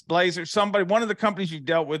Phoenix, Blazer, somebody, one of the companies you've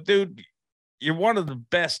dealt with, dude, you're one of the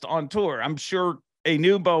best on tour. I'm sure a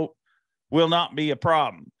new boat will not be a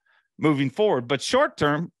problem moving forward. But short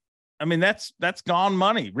term, I mean, that's gone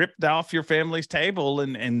money ripped off your family's table,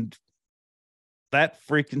 and that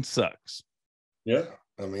freaking sucks. Yeah,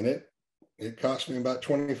 I mean, it cost me about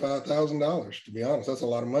 $25,000, to be honest. That's a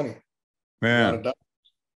lot of money. Yeah. A lot of dollars.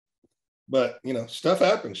 But, you know, stuff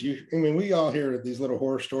happens. I mean, we all hear these little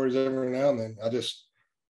horror stories every now and then. I just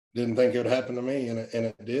didn't think it would happen to me, and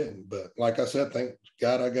it did. But like I said, thank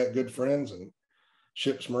God I got good friends, and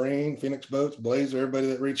Ships Marine, Phoenix Boats, Blazer, everybody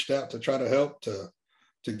that reached out to try to help to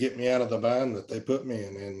get me out of the bind that they put me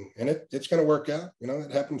in. And it's going to work out. You know,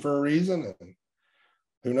 it happened for a reason, and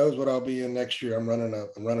who knows what I'll be in next year. I'm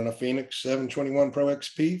running a Phoenix 721 Pro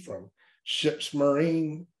XP from Ships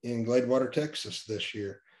Marine in Gladewater, Texas this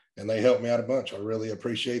year. And they helped me out a bunch. I really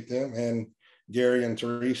appreciate them. And Gary and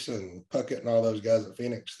Teresa and Puckett and all those guys at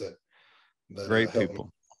Phoenix that great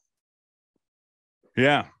people.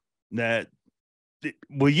 Yeah.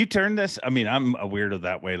 Will you turn this? I mean, I'm a weirdo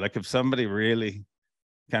that way. Like if somebody really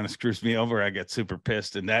kind of screws me over, I get super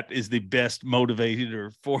pissed. And that is the best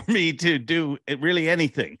motivator for me to do really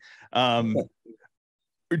anything.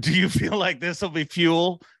 Do you feel like this will be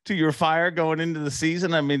fuel to your fire going into the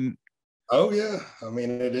season? I mean, oh yeah. I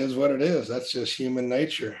mean, it is what it is. That's just human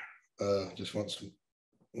nature. Just once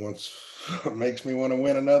makes me want to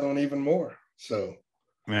win another one even more. So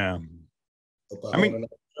yeah. I mean,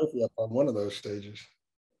 another trophy up on one of those stages.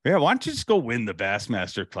 Yeah, why don't you just go win the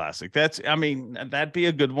Bassmaster Classic? That'd be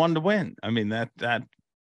a good one to win. I mean, that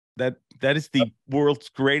is the world's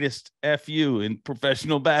greatest FU in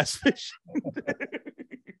professional bass fishing.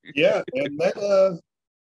 Yeah, and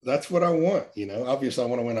that's what I want. You know, obviously I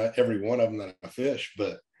want to win every one of them that I fish,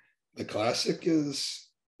 but the Classic is,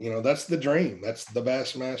 you know, that's the dream. That's the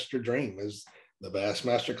Bassmaster dream, is the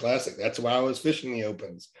Bassmaster Classic. That's why I was fishing the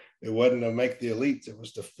Opens. It wasn't to make the elites. It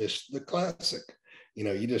was to fish the Classic. You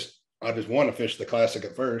know, I just want to fish the Classic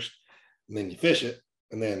at first, and then you fish it,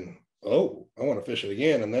 and then, oh, I want to fish it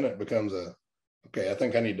again. And then it becomes okay, I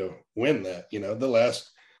think I need to win that. You know, the last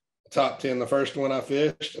top 10, the first one I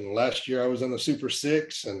fished, and last year I was in the Super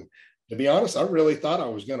 6. And to be honest, I really thought I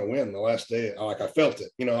was going to win the last day. Like I felt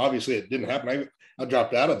it. You know, obviously it didn't happen. I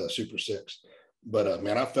dropped out of the Super 6. But,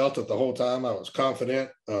 man, I felt it the whole time. I was confident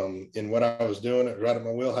in what I was doing. It was right in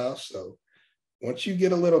my wheelhouse. So once you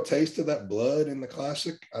get a little taste of that blood in the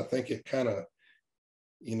Classic, I think it kind of,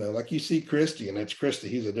 you know, like you see Christy, and it's Christy.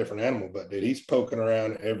 He's a different animal, but, dude, he's poking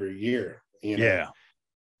around every year. You know? Yeah.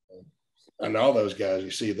 And all those guys, you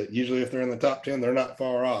see that usually if they're in the top 10, they're not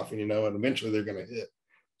far off, and, you know, and eventually they're going to hit.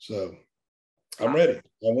 So I'm ready. I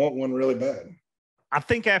want one really bad. I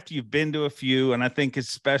think after you've been to a few, and I think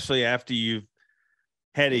especially after you've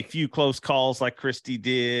had a few close calls like Christy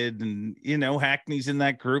did, and, you know, Hackney's in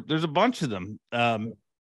that group, there's a bunch of them.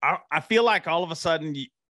 I feel like all of a sudden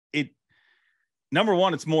number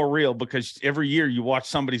one, it's more real because every year you watch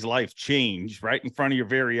somebody's life change right in front of your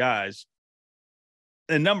very eyes.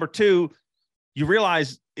 And number two, you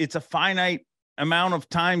realize it's a finite amount of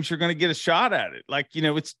times you're going to get a shot at it. Like, you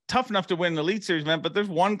know, it's tough enough to win the Elite Series event, but there's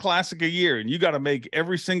one Classic a year and you got to make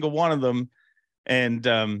every single one of them. And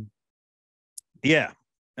yeah.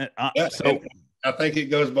 So and I think it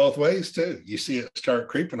goes both ways too. You see it start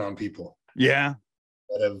creeping on people. Yeah.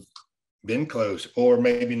 That have been close, or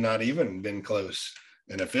maybe not even been close,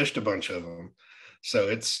 and have fished a bunch of them. So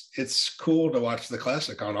it's cool to watch the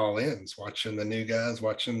Classic on all ends, watching the new guys,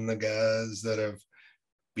 watching the guys that have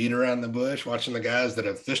beat around the bush, watching the guys that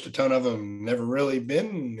have fished a ton of them, never really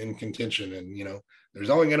been in contention. And, you know,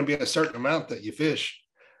 there's only going to be a certain amount that you fish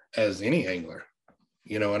as any angler.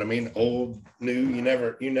 You know what I mean? Old, new, you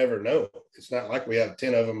never know. It's not like we have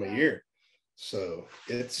 10 of them a year. So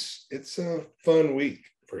it's a fun week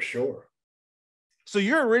for sure. So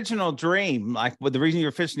your original dream, like the reason you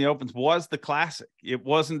were fishing the Opens, was the Classic. It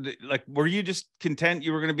wasn't like, were you just content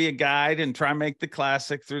you were going to be a guide and try and make the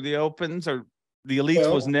Classic through the Opens, or the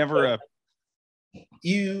Elites was never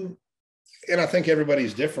and I think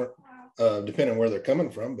everybody's different, depending on where they're coming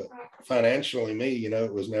from, but financially me, you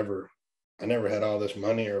know, I never had all this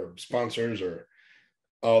money or sponsors or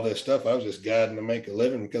all this stuff. I was just guiding to make a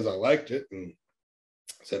living because I liked it, and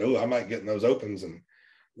said, oh, I might get in those Opens and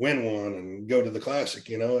win one and go to the Classic.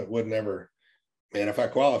 You know, it would never, man, if I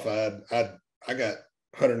qualified, I got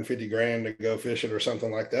 150 grand to go fish it or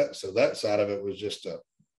something like that. So that side of it was just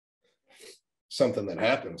something that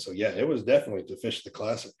happened. So yeah, it was definitely to fish the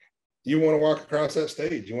Classic. You want to walk across that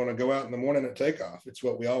stage. You want to go out in the morning at takeoff. It's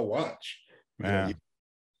what we all watch. Yeah.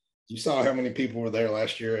 You saw how many people were there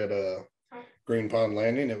last year at Green Pond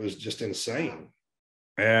Landing. It was just insane.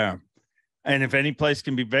 Yeah. And if any place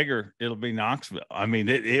can be bigger, it'll be Knoxville. I mean,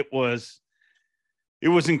 it was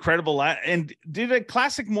incredible. And did a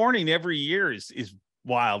Classic morning every year is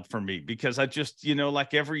wild for me, because I just, you know,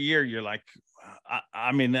 like every year you're like,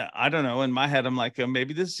 I mean, I don't know. In my head, I'm like,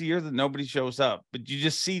 maybe this is the year that nobody shows up, but you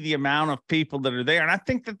just see the amount of people that are there. And I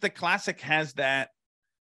think that the Classic has that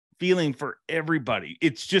feeling for everybody.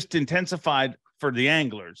 It's just intensified for the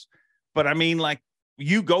anglers. But I mean, like,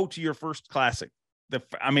 you go to your first Classic.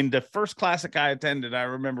 The first Classic I attended, I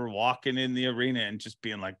remember walking in the arena and just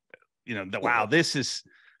being like, you know, wow, this is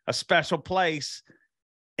a special place.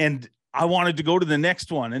 And I wanted to go to the next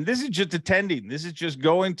one. And this is just attending. This is just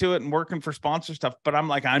going to it and working for sponsor stuff. But I'm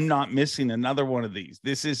like, I'm not missing another one of these.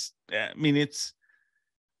 This is, I mean,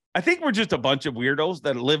 I think we're just a bunch of weirdos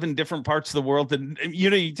that live in different parts of the world. And, you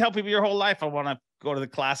know, you tell people your whole life, I want to go to the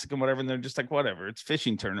Classic and whatever. And they're just like, whatever, it's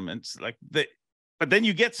fishing tournaments. Like, But then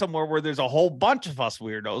you get somewhere where there's a whole bunch of us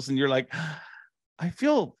weirdos and you're like, I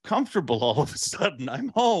feel comfortable all of a sudden. I'm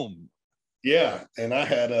home. Yeah. And I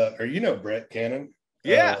had, Brett Cannon.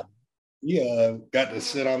 Yeah. He got to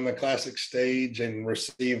sit on the classic stage and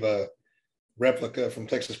receive a replica from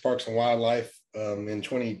Texas Parks and Wildlife in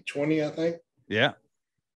 2020, I think. Yeah.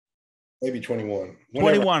 Maybe 21.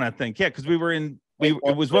 21, I think. Yeah, because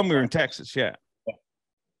it was when we were in Texas. Yeah.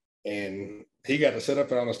 And he got to sit up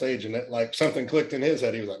there on the stage, and it, like, something clicked in his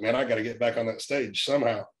head. He was like, man, I got to get back on that stage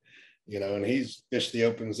somehow. And he's fished the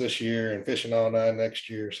Opens this year and fishing all nine next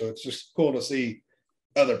year. So it's just cool to see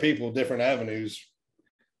other people, different avenues,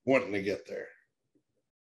 wanting to get there.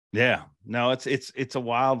 Yeah. No, it's a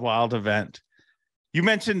wild, wild event. You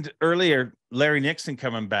mentioned earlier Larry Nixon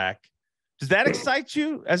coming back. Does that excite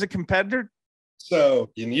you as a competitor?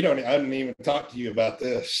 So, I didn't even talk to you about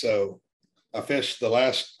this. So I fished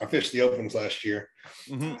the Opens last year,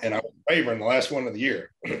 and I was favoring the last one of the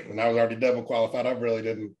year, and I was already double qualified. I really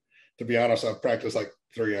didn't, to be honest, I've practiced like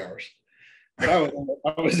 3 hours. But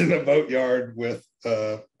I was in the boat yard with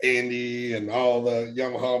Andy and all the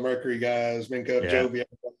Yamaha Mercury guys, Minko, Joby.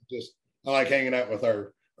 I like hanging out with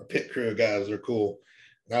our pit crew guys. They're cool.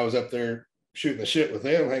 And I was up there shooting the shit with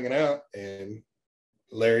them, hanging out, and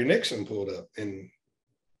Larry Nixon pulled up, and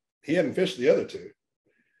he hadn't fished the other two.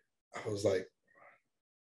 I was like,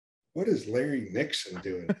 what is Larry Nixon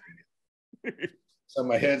doing? So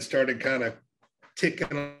my head started kind of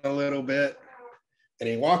ticking a little bit, and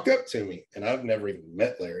he walked up to me, and I've never even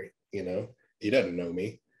met Larry. He doesn't know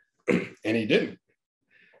me. And he didn't.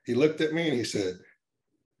 He looked at me and he said,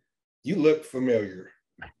 you look familiar.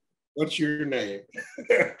 What's your name?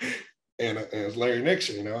 And it was Larry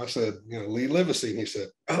Nixon. I said, Lee Livesay. And he said,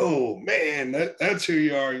 oh man, that's who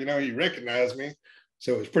you are. He recognized me.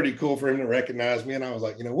 So it was pretty cool for him to recognize me. And I was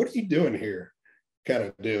like, what are you doing here? Kind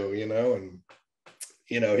of deal, and,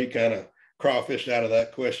 he kind of crawfished out of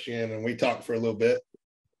that question, and we talked for a little bit,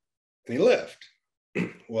 and he left.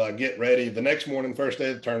 Well, I get ready the next morning, first day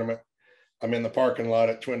of the tournament. I'm in the parking lot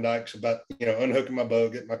at Twin Dykes about, unhooking my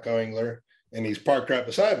boat, getting my co-angler, and he's parked right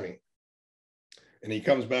beside me. And he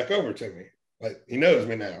comes back over to me. Like, he knows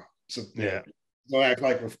me now. So yeah, don't act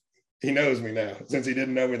like he knows me now, since he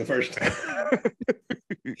didn't know me the first time.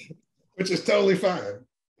 Which is totally fine.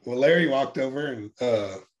 Well, Larry walked over and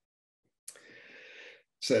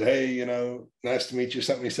said, hey, nice to meet you.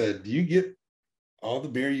 Something. He said, do you get all the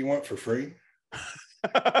beer you want for free?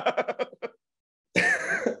 And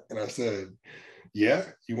I said, yeah,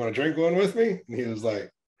 you want to drink one with me? And he was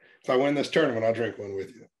like, if I win this tournament, I'll drink one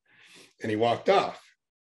with you. And he walked off.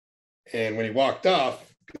 And when he walked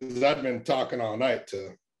off, because I'd been talking all night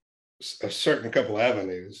to a certain couple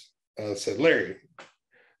avenues, I said, Larry.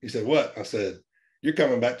 He said, what? I said, you're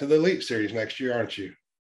coming back to the Elite Series next year, aren't you?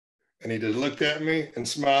 And he just looked at me and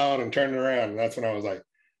smiled and turned around. And that's when I was like,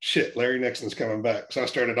 shit, Larry Nixon's coming back. So I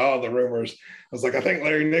started all the rumors. I was like, I think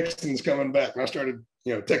Larry Nixon's coming back. And I started,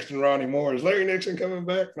 texting Ronnie Moore, is Larry Nixon coming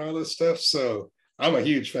back and all this stuff. So I'm a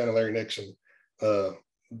huge fan of Larry Nixon.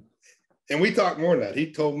 And we talked more than that.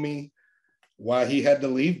 He told me why he had to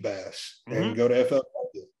leave Bass and go to FL.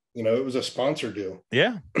 It was a sponsor deal.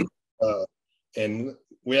 Yeah. And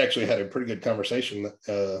we actually had a pretty good conversation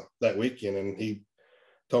that weekend, and he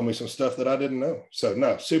told me some stuff that I didn't know. So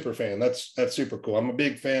no, super fan. That's super cool. I'm a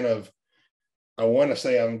big fan of, I want to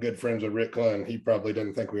say I'm good friends with Rick Clunn. He probably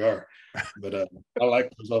doesn't think we are, but I like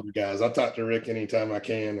those other guys. I talk to Rick anytime I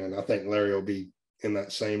can, and I think Larry will be in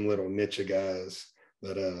that same little niche of guys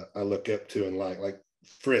that I look up to and like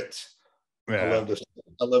Fritz. Yeah. I love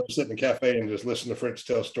to sit in a cafe and just listen to Fritz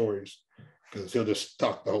tell stories, because he'll just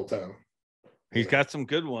talk the whole time. He's got some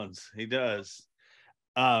good ones. He does.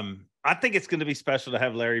 I think it's going to be special to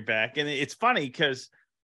have Larry back. And it's funny because,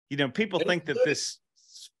 people think that this,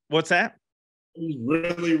 what's that? He's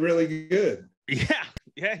really, really good.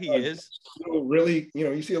 Yeah, he is. Really,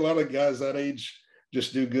 you see a lot of guys that age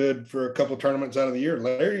just do good for a couple tournaments out of the year.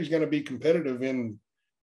 Larry's going to be competitive in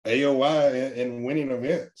AOI and winning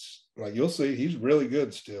events. Like, you'll see, he's really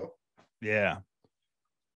good still. Yeah.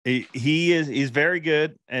 He's very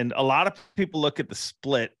good. And a lot of people look at the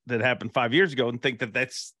split that happened 5 years ago and think that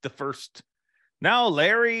that's the first. Now,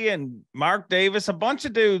 Larry and Mark Davis, a bunch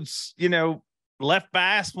of dudes, left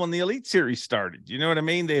Bass when the Elite Series started. You know what I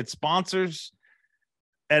mean? They had sponsors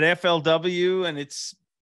at FLW, and it's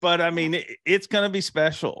going to be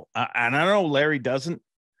special. And I know Larry doesn't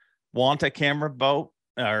want a camera boat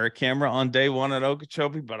or a camera on day one at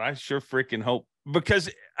Okeechobee, but I sure freaking hope. Because,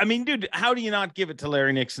 dude, how do you not give it to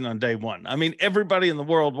Larry Nixon on day one? Everybody in the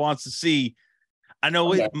world wants to see. I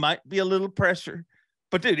know it might be a little pressure,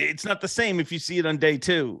 But dude, it's not the same if you see it on day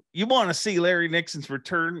 2. You want to see Larry Nixon's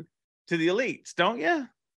return to the elites, don't you?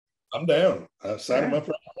 I'm down. I sign him up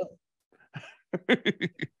right now.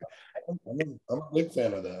 I'm a big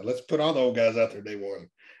fan of that. Let's put all the old guys out there day 1.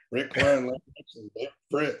 Rick Klein, Larry Nixon, Dave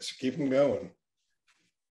Fritz, keep them going.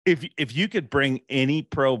 If you could bring any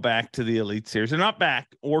pro back to the Elite Series, or not back,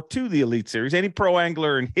 or to the Elite Series, any pro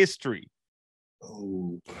angler in history,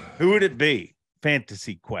 who would it be?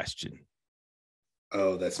 Fantasy question.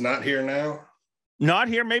 Oh, that's not here now? Not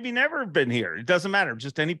here, maybe never been here. It doesn't matter.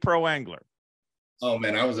 Just any pro angler. Oh,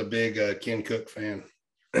 man, I was a big Ken Cook fan,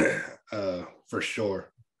 for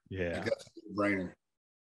sure. Yeah. That's a brainer.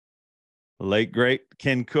 Late, great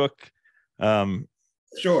Ken Cook.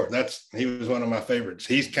 Sure, he was one of my favorites.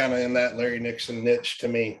 He's kind of in that Larry Nixon niche to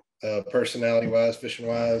me, personality-wise,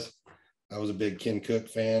 fishing-wise. I was a big Ken Cook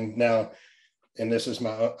fan. Now, and this is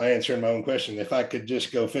I answering my own question. If I could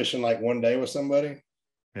just go fishing like one day with somebody,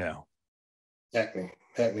 yeah, Hackney.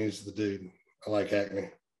 Hackney's the dude. I like Hackney.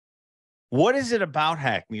 What is it about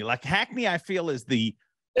Hackney? Like Hackney, I feel is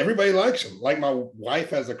everybody likes him. Like my wife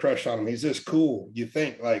has a crush on him. He's just cool. You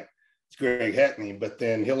think like it's Greg Hackney, but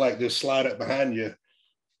then he'll like just slide up behind you.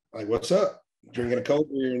 Like, what's up? Drinking a cold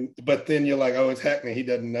beer. But then you're like, oh, it's Hackney. He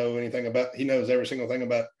doesn't know anything he knows every single thing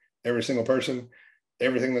about every single person,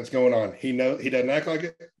 everything that's going on. He doesn't act like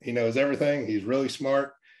it. He knows everything. He's really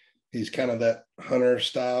smart. He's kind of that hunter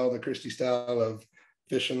style, the Christie style of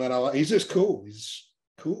fishing that I like. He's just cool. He's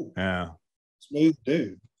cool. Yeah. Smooth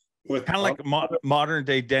dude. With kind of like modern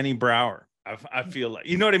day Denny Brower. I feel like,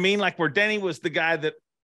 you know what I mean? Like where Denny was the guy that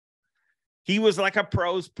he was like a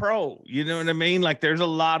pro's pro, you know what I mean? Like there's a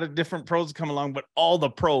lot of different pros that come along, but all the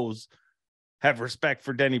pros have respect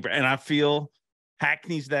for Denny. And I feel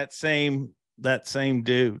Hackney's that same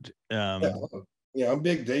dude. Yeah, I'm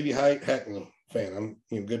big Davey Hackney fan.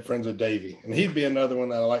 I'm good friends with Davey, and he'd be another one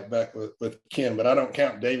that I like back with Ken, but I don't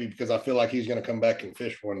count Davey because I feel like he's going to come back and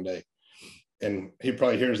fish one day. And he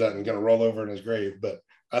probably hears that and going to roll over in his grave. But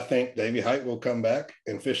I think Davey Height will come back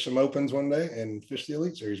and fish some opens one day and fish the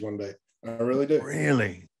Elite Series one day. I really do.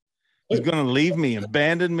 Really? He's going to leave me,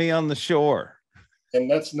 abandon me on the shore. And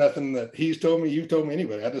that's nothing that he's told me, you've told me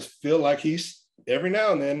anybody. I just feel like he's every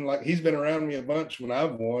now and then, like he's been around me a bunch when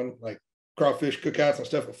I've won, like crawfish cookouts and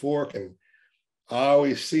stuff at Fork. And I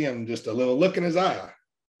always see him just a little look in his eye.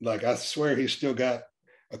 Like I swear he's still got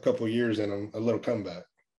a couple of years in him, a little comeback.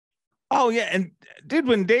 Oh, yeah. And dude,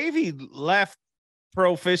 when Davey left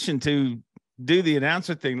pro fishing to do the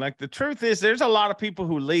announcer thing, like the truth is there's a lot of people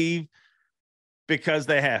who leave because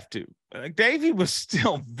they have to. Like Davey was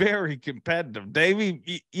still very competitive.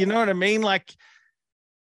 Davey, you know what I mean? Like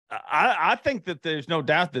I think that there's no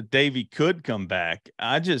doubt that Davey could come back.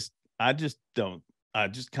 I just don't. I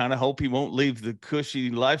just kind of hope he won't leave the cushy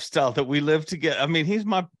lifestyle that we live together. I mean, he's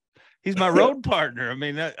my road partner. I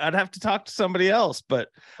mean, I'd have to talk to somebody else, but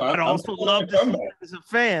I'd also love to see that as a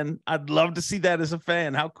fan. I'd love to see that as a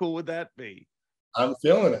fan. How cool would that be? I'm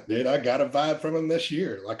feeling it, dude. I got a vibe from him this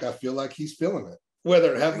year. Like, I feel like he's feeling it,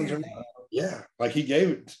 whether it happens or not. Yeah. Like he gave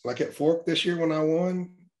it, like at Fork this year when I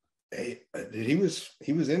won, hey, dude, he was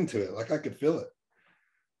into it. Like I could feel it.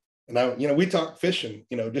 And we talk fishing,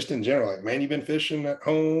 just in general, like, man, you've been fishing at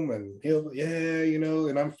home, and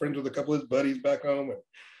and I'm friends with a couple of his buddies back home, and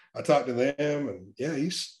I talked to them, and yeah,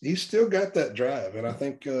 he's still got that drive. And I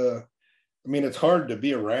think, it's hard to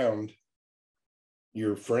be around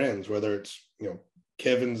your friends, whether it's,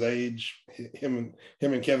 Kevin's age, him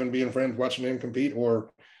and Kevin being friends, watching him compete,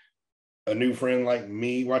 or a new friend like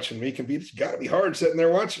me watching me compete. It's got to be hard sitting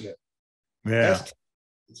there watching it. Yeah.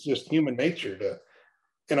 It's just human nature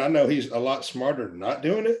and I know he's a lot smarter not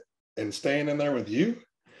doing it and staying in there with you,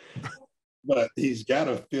 but he's got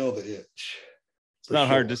to feel the itch. It's not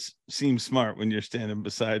hard to seem smart when you're standing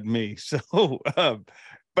beside me. So,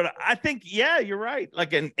 but I think, yeah, you're right.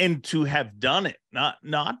 Like, and to have done it, not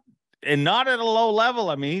at a low level.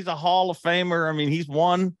 I mean, he's a Hall of Famer. I mean, he's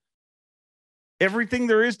won everything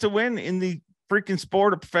there is to win in the freaking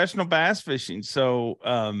sport of professional bass fishing. So,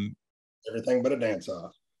 everything but a dance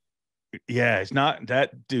off. Yeah, it's not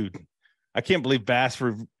that dude. I can't believe Bass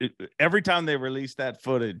every time they release that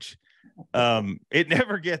footage, it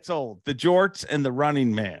never gets old. The jorts and the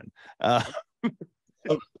running man.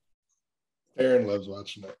 Aaron loves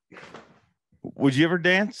watching it. Would you ever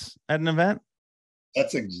dance at an event?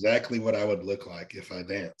 That's exactly what I would look like if I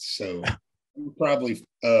danced. So probably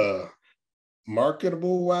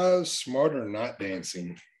marketable wise, smarter not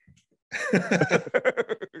dancing. I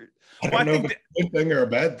don't know if it's a good thing or a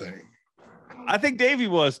bad thing. I think Davey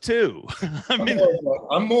was too.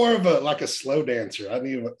 I'm more of a slow dancer. I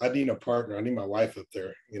need a partner. I need my wife up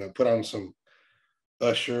there. Put on some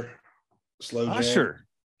usher, slow jam. Usher.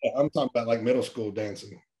 Yeah, I'm talking about like middle school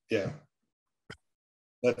dancing. Yeah.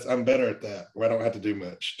 I'm better at that, where I don't have to do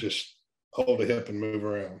much. Just hold a hip and move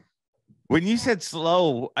around. When you said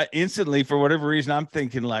slow, instantly, for whatever reason, I'm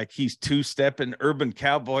thinking like he's two-stepping urban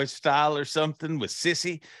cowboy style or something with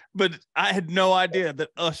Sissy, but I had no idea that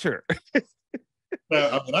Usher. No,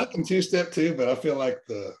 I mean, I can two-step too, but I feel like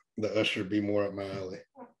the Usher be more up my alley.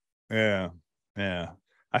 Yeah.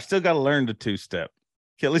 I still got to learn the two-step.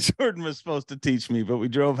 Kelly Jordan was supposed to teach me, but we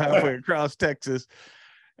drove halfway across Texas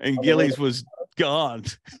and Gillies was gone.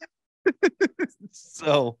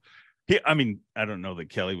 So, I mean, I don't know that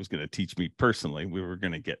Kelly was going to teach me personally. We were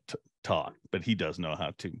going to get taught, but he does know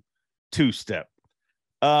how to two-step.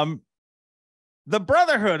 The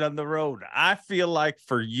brotherhood on the road, I feel like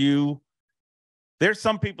for you, there's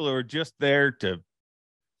some people who are just there to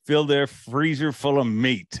fill their freezer full of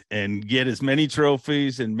meat and get as many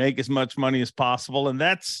trophies and make as much money as possible. And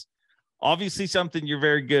that's obviously something you're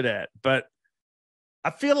very good at. But I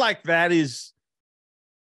feel like that is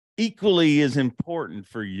equally as important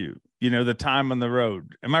for you, the time on the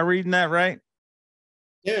road. Am I reading that right?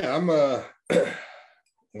 Yeah, I'm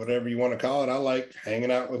whatever you want to call it. I like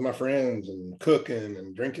hanging out with my friends and cooking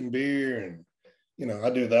and drinking beer. And,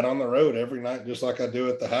 I do that on the road every night, just like I do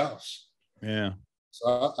at the house. Yeah.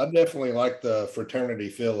 So I definitely like the fraternity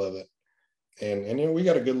feel of it. And we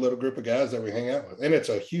got a good little group of guys that we hang out with. And it's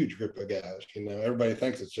a huge group of guys. Everybody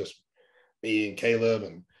thinks it's just me and Caleb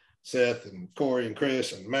and Seth and Corey and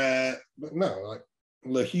Chris and Matt. But no, like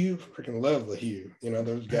LaHue, freaking love LaHue.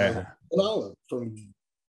 Those guys, and all of them,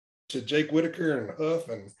 to Jake Whitaker and Huff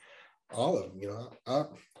and all of them.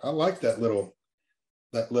 I like that little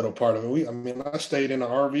part of it. I stayed in an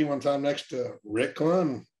RV one time next to Rick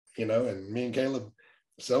Clun, and me and Caleb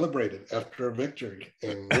celebrated after a victory,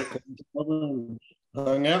 and Rick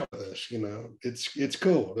hung out with us. It's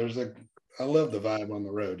cool. I love the vibe on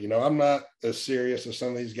the road. I'm not as serious as some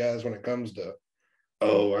of these guys when it comes to,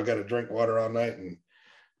 I got to drink water all night and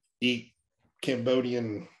eat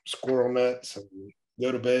Cambodian squirrel nuts and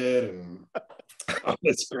go to bed and all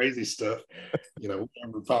this crazy stuff.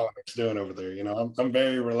 Whatever politics doing over there. I'm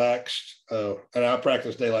very relaxed. And I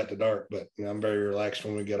practice daylight to dark, but I'm very relaxed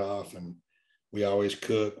when we get off, and we always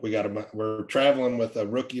cook. We're traveling with a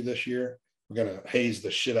rookie this year. We're gonna haze the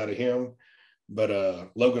shit out of him. But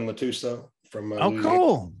Logan Latuso from Louisiana.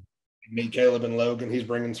 Cool. Me, Caleb, and Logan. He's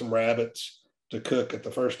bringing some rabbits to cook at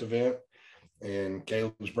the first event, and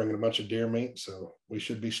Caleb's bringing a bunch of deer meat, so we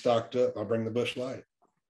should be stocked up. I'll bring the Busch Light.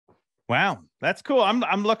 Wow, that's cool.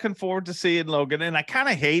 I'm looking forward to seeing Logan, and I kind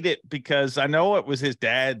of hate it because I know it was his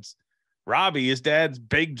dad's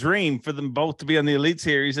big dream for them both to be on the Elite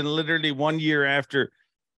Series, and literally 1 year after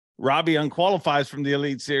Robbie unqualifies from the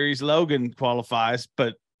Elite Series, Logan qualifies.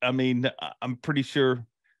 But I mean, I'm pretty sure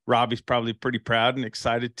Robbie's probably pretty proud and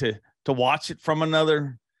excited to watch it from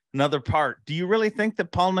another part. Do you really think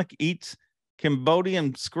that Palnick eats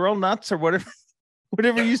Cambodian squirrel nuts or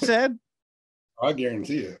whatever you said? I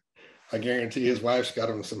guarantee it. I guarantee his wife's got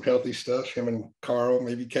him some healthy stuff. Him and Carl,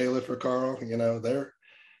 maybe Caleb or Carl, they're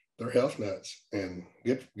health nuts, and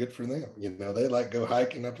good for them. They like go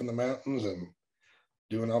hiking up in the mountains and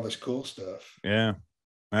doing all this cool stuff. Yeah.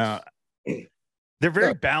 They're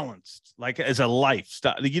very balanced, like as a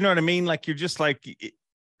lifestyle. You know what I mean? Like you're just like,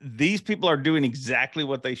 these people are doing exactly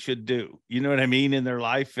what they should do. You know what I mean? In their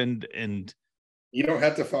life, and you don't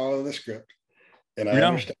have to follow the script. And I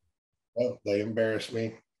understand. Well, they embarrass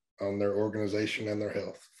me on their organization and their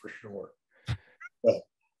health for sure. But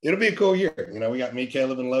it'll be a cool year. We got me,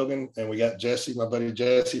 Caleb, and Logan, and we got Jesse, my buddy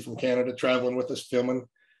Jesse from Canada, traveling with us, filming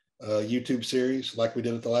a YouTube series like we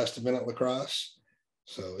did at the last event at La Crosse.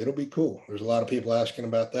 So it'll be cool. There's a lot of people asking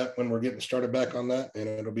about that when we're getting started back on that, and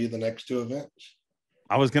it'll be the next two events.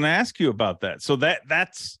 I was going to ask you about that. So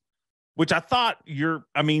that's, which I thought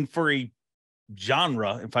for a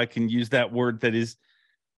genre, if I can use that word, that is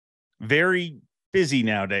very busy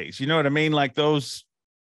nowadays. You know what I mean? Like those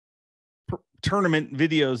tournament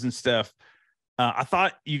videos and stuff. I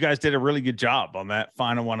thought you guys did a really good job on that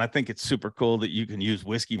final one. I think it's super cool that you can use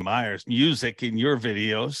Whiskey Myers music in your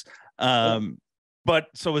videos. But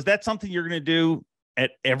so is that something you're going to do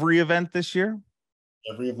at every event this year?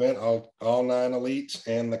 Every event, all 9 elites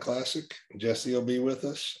and the classic. Jesse will be with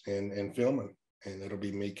us and filming, and it'll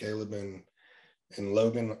be me, Caleb, and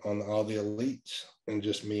Logan on all the elites, and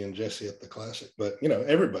just me and Jesse at the classic. But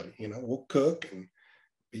everybody, we'll cook and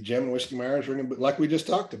be jamming Whiskey Myers, but like we just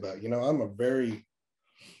talked about, I'm a very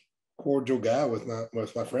cordial guy with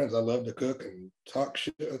my friends. I love to cook and talk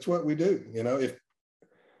shit. That's what we do.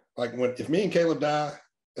 If me and Caleb die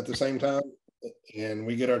at the same time, and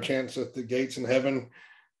we get our chance at the gates in heaven,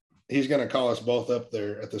 he's going to call us both up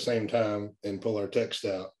there at the same time and pull our text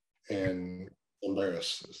out and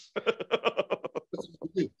embarrass us.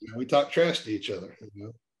 We talk trash to each other.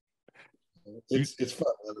 It's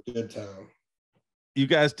fun. We have a good time. You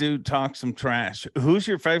guys do talk some trash. Who's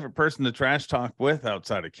your favorite person to trash talk with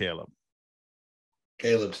outside of Caleb?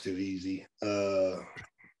 Caleb's too easy. You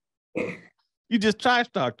just trash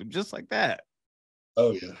talked him just like that.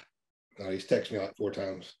 Oh yeah. No, he's texted me like 4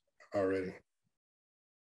 times already.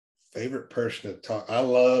 Favorite person to talk. I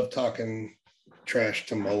love talking trash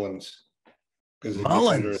to Mullins because it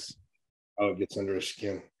gets under his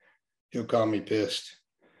skin. He'll call me pissed.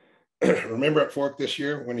 Remember at Fork this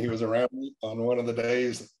year when he was around me on one of the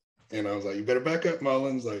days, and I was like, "You better back up,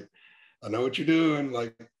 Mullins. Like, I know what you're doing.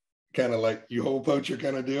 Like, kind of like you whole poacher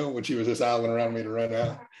kind of deal." When she was just idling around me to run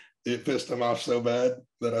out, it pissed him off so bad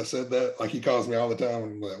that I said that. Like, he calls me all the time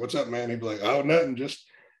and I'm like, "What's up, man?" He'd be like, "Oh, nothing. Just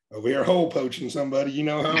over here hole poaching somebody. You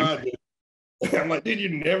know how I do." I'm like, "Dude, you're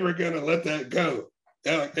never gonna let that go,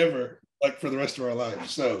 ever, like for the rest of our life."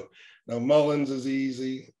 So, no, Mullins is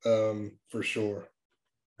easy, for sure.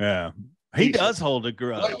 Yeah, he does hold a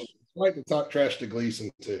grudge. I like to talk trash to Gleason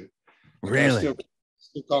too. Like, really? I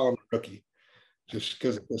still call him a rookie just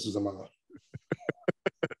because it pisses him off.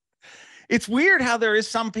 It's weird how there is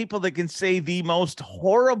some people that can say the most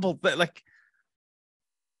horrible thing. Like,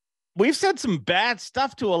 we've said some bad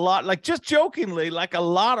stuff to a lot, like just jokingly, like a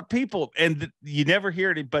lot of people, and you never hear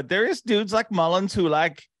it. But there is dudes like Mullins who,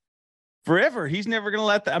 like, forever, he's never going to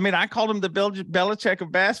let that. I mean, I called him the Belichick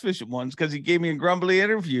of bass fishing once because he gave me a grumbly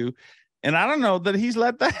interview, and I don't know that he's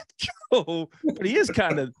let that go, but he is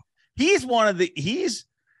kind of, he's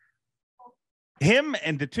him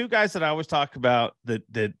and the 2 guys that I always talk about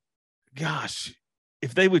that, gosh,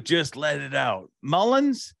 if they would just let it out,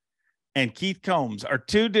 Mullins and Keith Combs are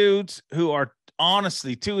 2 dudes who are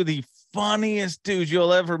honestly 2 of the funniest dudes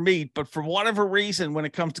you'll ever meet. But for whatever reason, when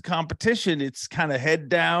it comes to competition, it's kind of head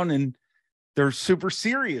down and they're super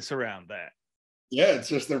serious around that. Yeah, it's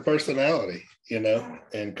just their personality,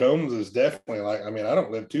 and Combs is definitely like, I mean, I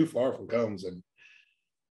don't live too far from Combs and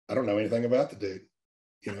I don't know anything about the dude,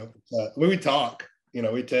 we talk,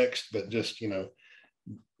 we text, but just,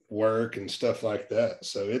 work and stuff like that.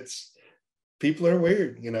 So people are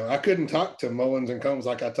weird. I couldn't talk to Mullins and Combs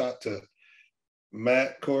like I talked to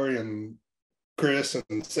Matt, Corey, and Chris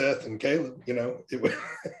and Seth and Caleb.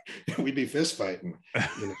 We'd be fist fighting.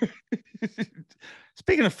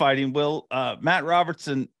 Speaking of fighting, will Matt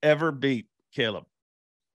Robertson ever beat Caleb?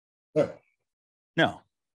 No,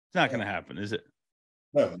 it's not going to happen, is it?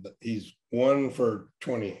 No, he's 1 for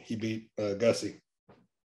 20. He beat Gussie.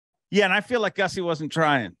 Yeah, and I feel like Gussie wasn't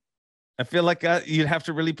trying. I feel like you'd have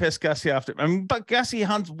to really piss Gussie off. I mean, but Gussie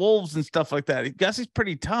hunts wolves and stuff like that. Gussie's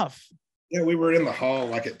pretty tough. Yeah, we were in the hall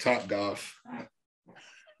like at Top Golf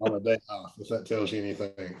on a day off, if that tells you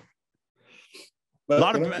anything.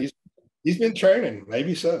 But he's been training,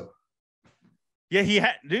 maybe so. Yeah, he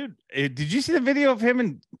had, dude. Did you see the video of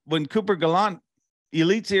him when Cooper Gallant,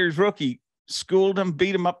 Elite Series rookie, schooled him,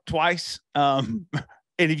 beat him up twice? And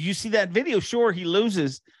if you see that video, sure, he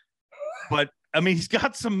loses, but I mean, he's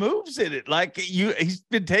got some moves in it. Like he's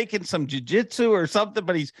been taking some jiu-jitsu or something,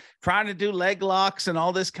 but he's trying to do leg locks and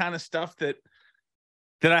all this kind of stuff that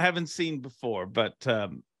I haven't seen before. But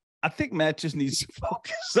I think Matt just needs to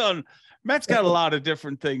focus on. Matt's got a lot of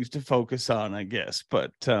different things to focus on, I guess.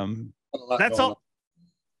 But that's all.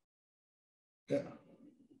 Yeah,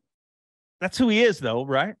 that's who he is, though,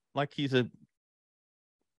 right? Like he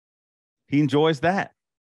enjoys that.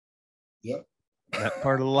 Yep. That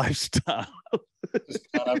part of the lifestyle.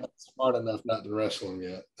 I'm not smart enough not to wrestle him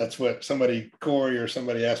yet. That's what Corey or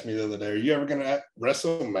somebody asked me the other day. Are you ever going to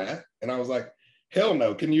wrestle Matt? And I was like, hell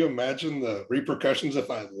no. Can you imagine the repercussions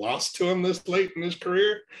if I lost to him this late in his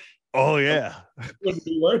career? Oh, yeah. It wouldn't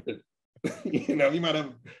be worth it. He might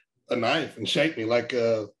have a knife and shake me like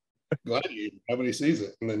a gladiator. Nobody sees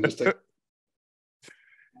it. And then just take.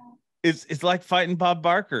 It's like fighting Bob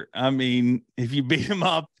Barker. I mean, if you beat him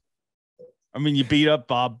up, you beat up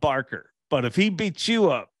Bob Barker. But if he beats you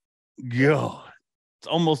up, God, it's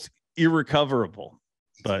almost irrecoverable.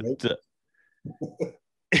 But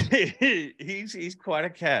he's quite a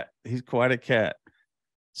cat. He's quite a cat.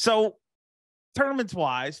 So, tournaments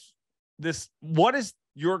wise, what is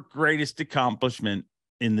your greatest accomplishment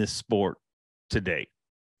in this sport to date?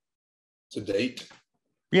 To date?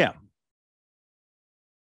 Yeah.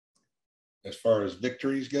 As far as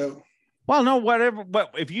victories go? Well, no, whatever.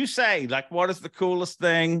 But if you say, like, what is the coolest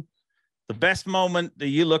thing, the best moment that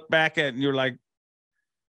you look back at and you're like,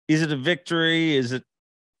 is it a victory? It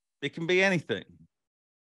can be anything.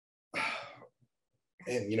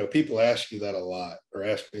 and, you know, people ask you that a lot, or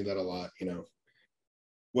ask me that a lot, you know,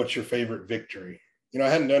 what's your favorite victory? You know, I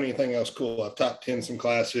hadn't done anything else cool. I've top 10 some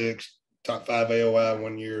classics, top 5 AOI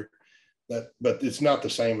one year, but it's not the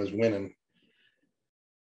same as winning.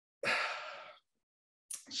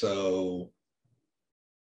 So,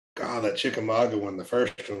 God, that Chickamauga one, the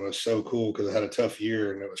first one was so cool because I had a tough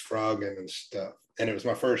year and it was frogging and stuff. And it was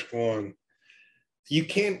my first one. I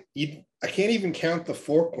can't even count the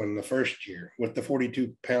fork one the first year with the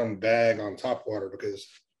 42-pound bag on top water because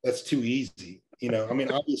that's too easy. You know, I mean,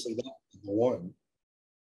 obviously that was the one.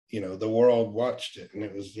 You know, the world watched it and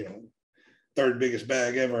it was, you know, third biggest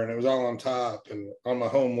bag ever, and it was all on top and on my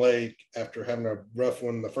home lake after having a rough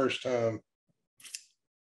one the first time.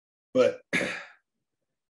 But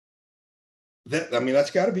that, I mean,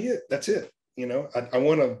 that's got to be it. That's it. You know, I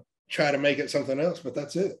want to try to make it something else, but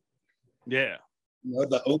that's it. Yeah. You know,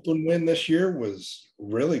 the open win this year was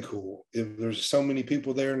really cool. There's so many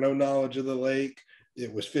people there, no knowledge of the lake.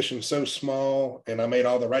 It was fishing so small, and I made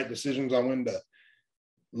all the right decisions on when to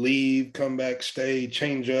leave, come back, stay,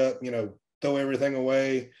 change up, you know, throw everything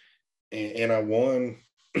away, and I won.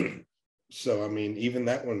 So, I mean, even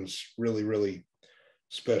that one's really, really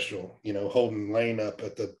special, you know, holding Lane up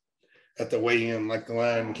at the weigh-in like the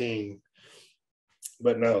Lion King.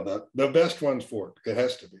 But no, the best one's fork. It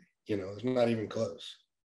has to be. You know, it's not even close.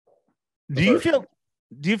 Do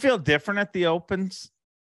you feel different at the Opens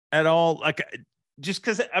at all? Like, just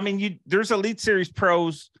because, I mean, there's Elite Series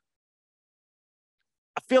pros.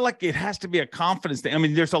 I feel like it has to be a confidence thing. I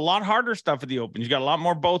mean, there's a lot harder stuff at the Opens. You got a lot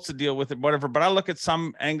more boats to deal with, it, whatever. But I look at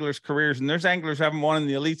some anglers' careers, and there's anglers who haven't won in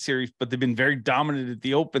the Elite Series, but they've been very dominant at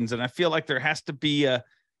the Opens. And I feel like there has to be a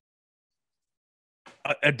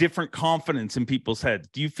different confidence in people's heads.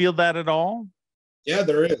 Do you feel that at all? Yeah,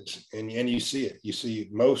 there is. And you see it. You see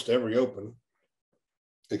most every Open,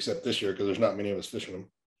 except this year because there's not many of us fishing them,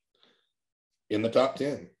 in the top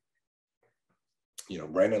 10. You know,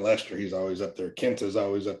 Brandon Lester, he's always up there. Kent is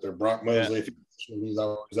always up there. Brock Mosley, he's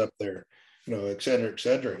always up there. You know, et cetera, et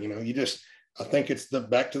cetera. You know, I think it's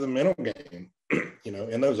back to the mental game. You know,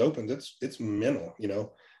 in those Opens, it's mental. You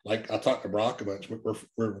know, like I talked to Brock a bunch.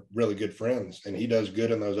 We're really good friends, and he does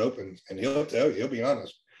good in those Opens. And he'll tell you, he'll be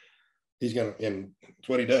honest. He's gonna, and it's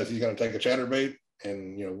what he does. He's gonna take a chatterbait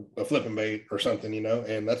and, you know, a flipping bait or something, you know,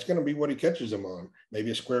 and that's gonna be what he catches him on.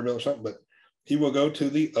 Maybe a square bill or something, but he will go to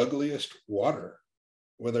the ugliest water,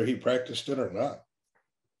 whether he practiced it or not,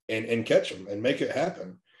 and catch them and make it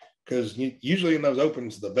happen. Because usually in those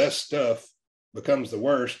Opens, the best stuff becomes the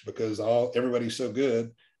worst because everybody's so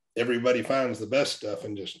good. Everybody finds the best stuff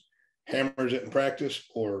and just hammers it in practice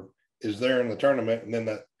or is there in the tournament. And then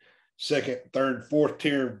that second, third, fourth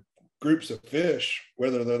tier groups of fish,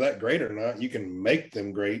 whether they're that great or not, you can make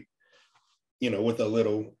them great, you know, with a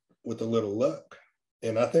little luck.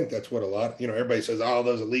 And I think that's what everybody says, all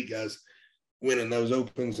those elite guys winning those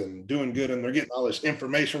Opens and doing good, and they're getting all this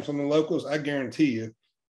information from the locals. I guarantee you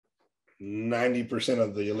 90%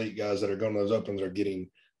 of the elite guys that are going to those Opens are getting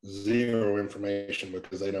zero information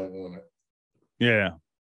because they don't want it. Yeah.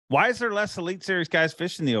 Why is there less Elite Series guys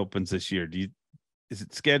fishing the Opens this year? Is it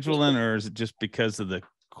scheduling, or is it just because of the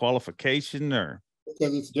qualification, or?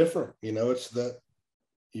 Because it's different. You know, it's that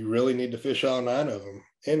you really need to fish all 9 of them.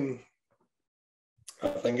 And I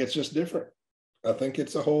think it's just different. I think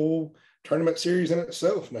it's a whole tournament series in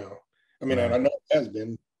itself now. I mean, I know it has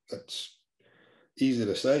been. That's easy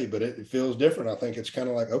to say, but it feels different. I think it's kind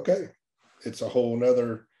of like, okay, it's a whole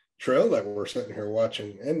nother trail that we're sitting here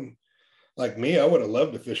watching. And like me, I would have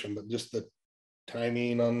loved to fish them, but just the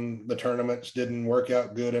timing on the tournaments didn't work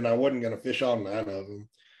out good, and I wasn't going to fish all 9 of them.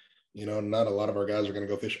 You know, not a lot of our guys are going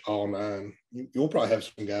to go fish all 9. You'll probably have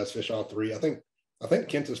some guys fish all 3. I think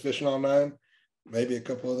Kent is fishing all 9, maybe a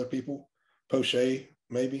couple other people, Poche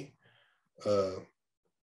maybe.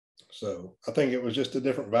 So I think it was just a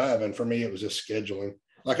different vibe, and for me, it was just scheduling.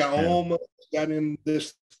 Like I almost got in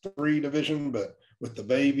this 3 division, but with the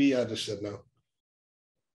baby, I just said no.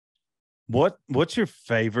 What's your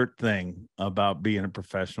favorite thing about being a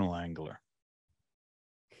professional angler?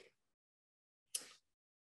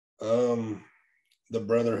 The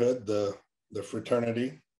brotherhood, the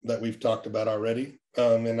fraternity that we've talked about already.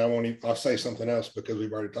 And I'll say something else because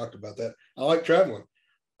we've already talked about that. I like traveling.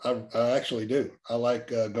 I actually do. I like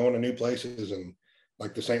going to new places, and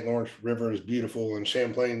like the St. Lawrence River is beautiful and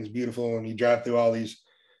Champlain is beautiful, and you drive through all these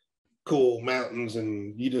cool mountains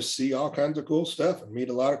and you just see all kinds of cool stuff and meet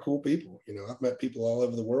a lot of cool people. You know, I've met people all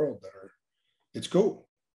over the world it's cool,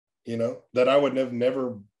 you know, that I would have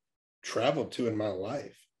never traveled to in my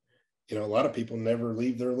life. You know, a lot of people never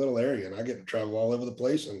leave their little area, and I get to travel all over the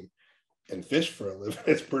place and fish for a living.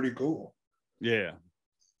 It's pretty cool. Yeah.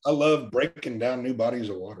 I love breaking down new bodies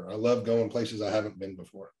of water. I love going places I haven't been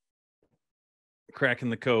before. Cracking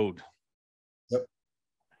the code. Yep.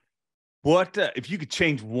 What if you could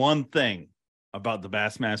change one thing about the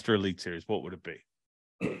Bassmaster Elite Series? What would it be?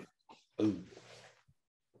 Ooh.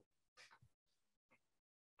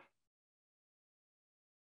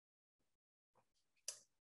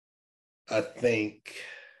 I think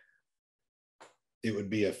it would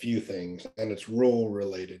be a few things, and it's rule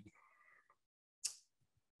related.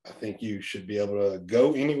 I think you should be able to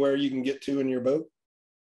go anywhere you can get to in your boat,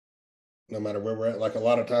 no matter where we're at. Like a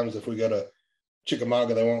lot of times, if we go to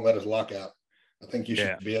Chickamauga, they won't let us lock out. I think you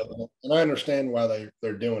should be able to, and I understand why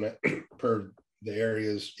they're doing it per the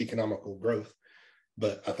area's economical growth,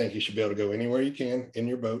 but I think you should be able to go anywhere you can in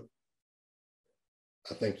your boat.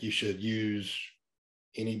 I think you should use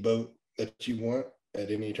any boat that you want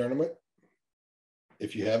at any tournament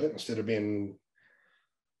if you have it, instead of being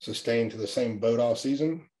sustained to the same boat all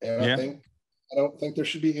season. And I don't think there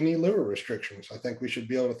should be any lure restrictions. I think we should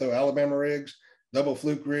be able to throw Alabama rigs, double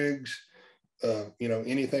fluke rigs,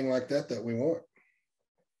 anything like that we want.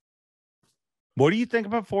 What do you think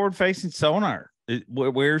about forward facing sonar?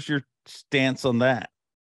 Where's your stance on that?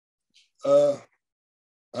 You've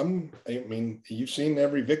seen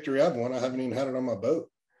every victory I've won. I haven't even had it on my boat.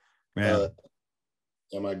 Yeah.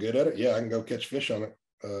 Am I good at it? Yeah, I can go catch fish on it,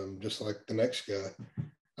 just like the next guy.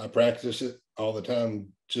 I practice it all the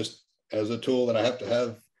time just as a tool that I have to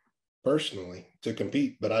have personally to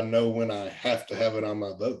compete, but I know when I have to have it on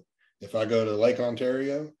my boat. If I go to Lake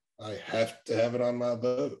Ontario, I have to have it on my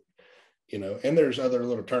boat, and there's other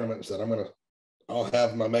little tournaments that I'll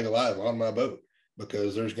have my Mega Live on my boat,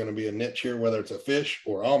 because there's going to be a niche here, whether it's a fish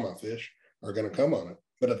or all my fish are going to come on it.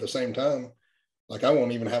 But at the same time, like, I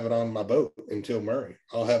won't even have it on my boat until Murray.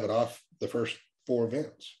 I'll have it off the first 4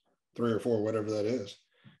 events, 3 or 4, whatever that is.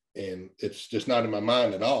 And it's just not in my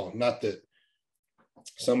mind at all. Not that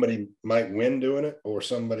somebody might win doing it, or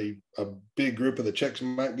a big group of the chicks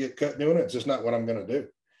might get cut doing it. It's just not what I'm going to do.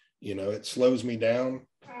 It slows me down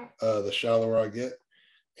the shallower I get.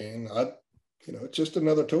 And it's just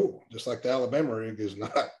another tool, just like the Alabama rig is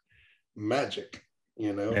not magic,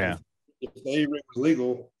 Yeah. If the A-rig was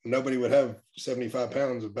legal, nobody would have 75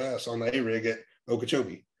 pounds of bass on the A-rig at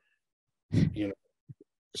Okeechobee,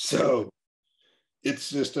 So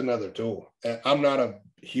it's just another tool. I'm not a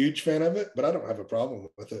huge fan of it, but I don't have a problem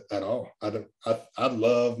with it at all. I'd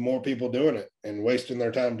love more people doing it and wasting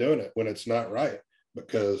their time doing it when it's not right,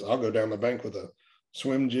 because I'll go down the bank with a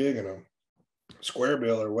swim jig and a square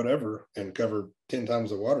bill or whatever and cover 10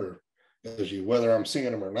 times the water as you, whether I'm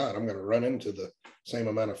seeing them or not. I'm going to run into the same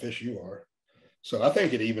amount of fish you are. So I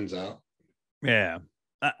think it evens out. Yeah.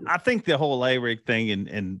 I think the whole A-rig thing,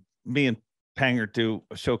 and me and Panger do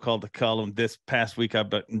a show called The Column. This past week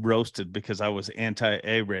I've been roasted because I was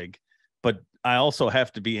anti-A-rig, but I also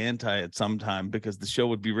have to be anti it sometime, because the show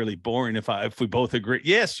would be really boring if we both agree.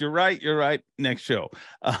 Yes, you're right. Next show.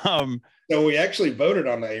 So we actually voted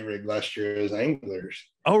on the A-rig last year as anglers.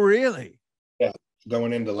 Oh, really? Yeah.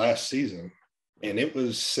 Going into last season, and it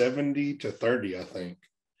was 70-30, I think,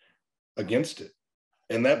 against it.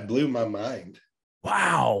 And that blew my mind.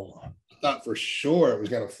 Wow. I thought for sure it was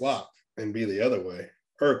going to flop and be the other way,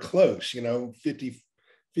 or close,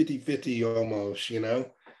 50-50 almost,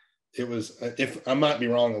 It was, if I might be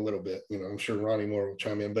wrong a little bit, I'm sure Ronnie Moore will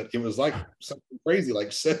chime in, but it was like something crazy, like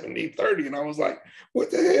 70-30. And I was like,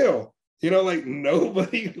 what the hell? Like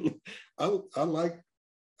nobody, I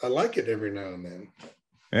like it every now and then.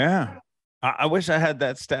 Yeah. I wish I had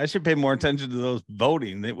that stat. I should pay more attention to those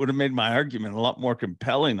voting. It would have made my argument a lot more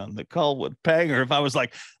compelling on the call with Panger if I was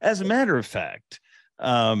like, as a matter of fact.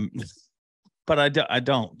 But I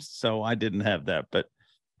don't. So I didn't have that. But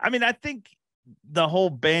I mean, I think the whole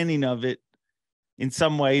banning of it in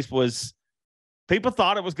some ways was, people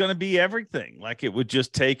thought it was going to be everything. Like it would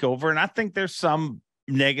just take over. And I think there's some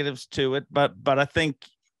negatives to it, but I think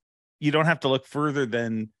you don't have to look further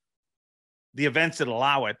than the events that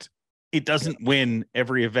allow it. It doesn't win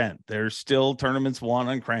every event. There's still tournaments won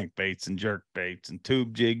on crankbaits and jerk baits and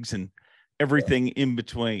tube jigs and everything in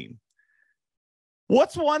between.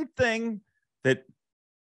 What's one thing that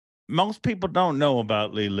most people don't know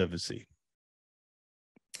about Lee Livesay?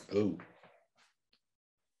 Oh.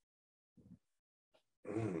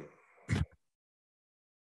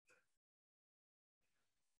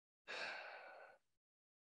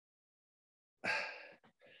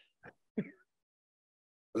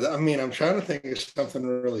 I mean, I'm trying to think of something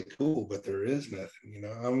really cool, but there is nothing.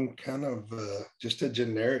 I'm kind of just a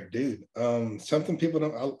generic dude. Something people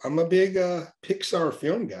don't. I'm a big Pixar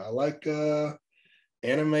film guy. I like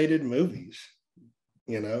animated movies.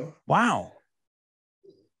 Wow.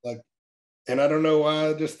 And I don't know why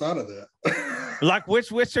I just thought of that. Like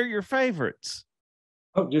which are your favorites?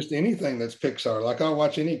 Oh, just anything that's Pixar. Like I'll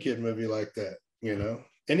watch any kid movie like that, you know,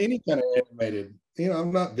 and any kind of animated. You know,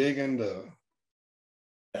 I'm not big into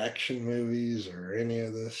action movies or any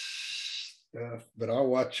of this stuff, but I'll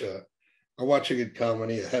watch a good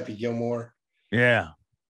comedy, a Happy Gilmore. Yeah.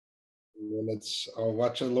 And then I'll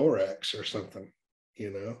watch a Lorax or something, you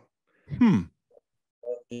know.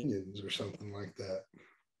 Indians or something like that.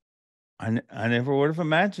 I never would have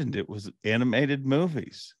imagined it was animated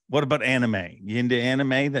movies. What about anime? You into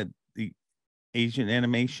anime, the Asian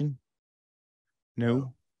animation?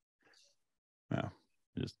 No.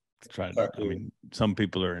 Just try to. I mean, some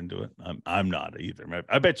people are into it. I'm not either.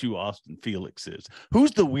 I bet you Austin Felix is.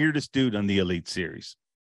 Who's the weirdest dude on the Elite series?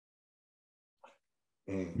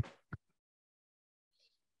 I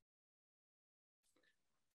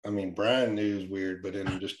mean, Brian New's weird, but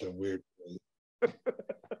in just a weird way.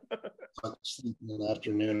 Like sleeping in the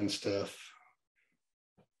afternoon and stuff.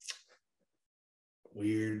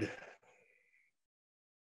 Weird.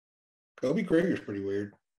 Kobe Krieger's pretty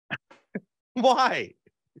weird. Why?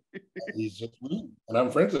 He's just weird. And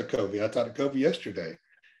I'm friends with Kobe. I talked to Kobe yesterday.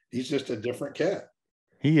 He's just a different cat.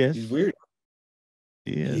 He is. He's weird.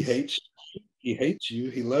 He is. He hates you.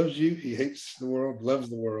 He loves you. He hates the world, loves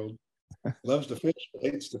the world, loves to fish, but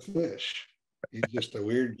hates to fish. He's just a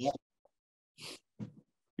weird guy.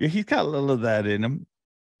 Yeah, he's got a little of that in him.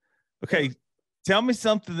 Okay, tell me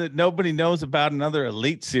something that nobody knows about another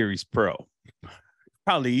Elite Series pro.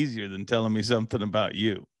 Probably easier than telling me something about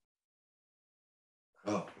you.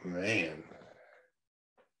 Oh, man.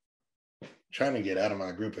 Trying to get out of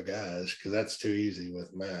my group of guys because that's too easy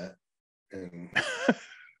with Matt. And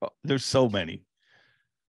there's so many.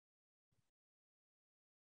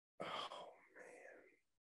 Oh, man.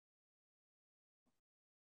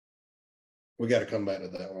 We got to come back to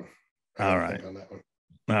that one. All right. On that one.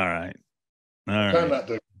 All right. All right. Try not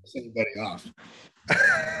to piss anybody off.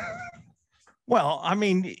 Well, I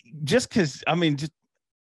mean, just because, I mean,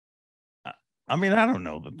 I don't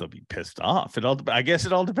know that they'll be pissed off. I guess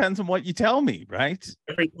it all depends on what you tell me, right?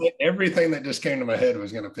 Everything that just came to my head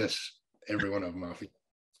was going to piss every one of them off,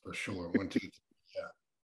 for sure. 1, 2, 3, yeah.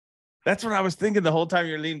 That's what I was thinking the whole time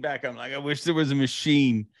you're leaning back. I'm like, I wish there was a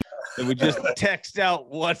machine that would just text out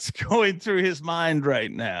what's going through his mind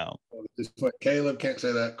right now. Just like Caleb can't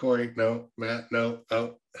say that. Corey, no. Matt, no.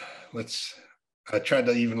 Oh, I tried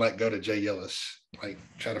to even go to Jay Yellis,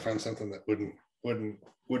 try to find something that wouldn't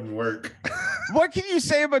work. What can you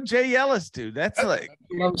say about Jay Ellis, dude? That's what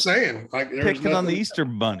I'm saying. Picking on the Easter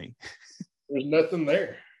Bunny. There's nothing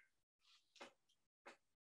there.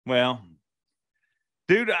 Well,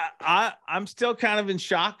 dude, I'm still kind of in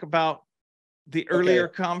shock about the earlier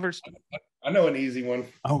conversation. I know an easy one.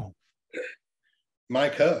 Oh.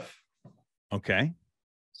 Mike Huff. Okay.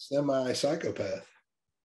 Semi-psychopath.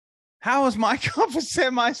 How is Mike Huff a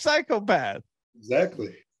semi-psychopath?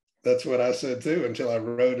 Exactly. That's what I said too, until I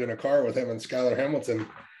rode in a car with him and Skylar Hamilton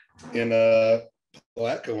in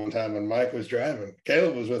Palatka one time, and Mike was driving.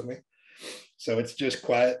 Caleb was with me. So it's just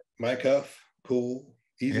quiet. Mike Huff, cool,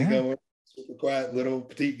 easygoing, super quiet, little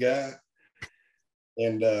petite guy.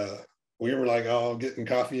 And we were all getting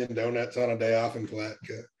coffee and donuts on a day off in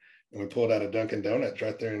Palatka. And we pulled out a Dunkin' Donuts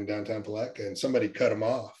right there in downtown Palatka, and somebody cut him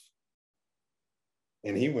off.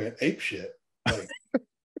 And he went apeshit.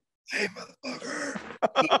 Hey, motherfucker.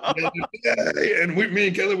 And me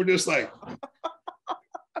and Kelly were just like,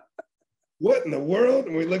 what in the world?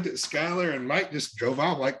 And we looked at Skylar, and Mike just drove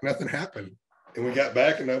off like nothing happened. And we got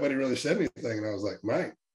back and nobody really said anything. And I was like,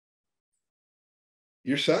 Mike,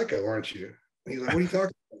 you're psycho, aren't you? And he's like, what are you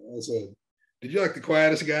talking about? I said, did you like the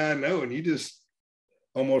quietest guy I know? And you just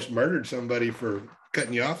almost murdered somebody for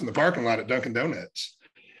cutting you off in the parking lot at Dunkin' Donuts.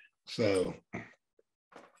 So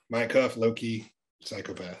Mike Huff, low-key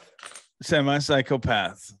psychopath.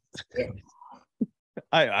 Semi-psychopath. Yeah.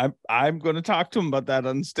 I'm going to talk to him about that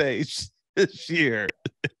on stage this year.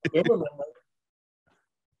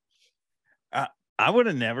 I would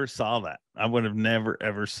have never saw that. I would have never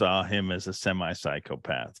ever saw him as a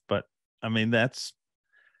semi-psychopath. But I mean, that's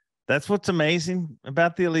what's amazing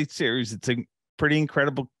about the Elite Series. It's a pretty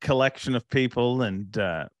incredible collection of people, and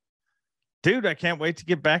dude, I can't wait to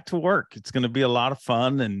get back to work. It's going to be a lot of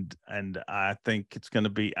fun, and I think it's going to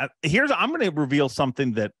be. I'm going to reveal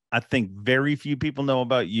something that I think very few people know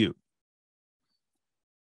about you.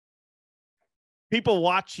 People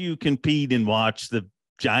watch you compete and watch the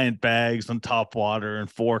giant bags on top water and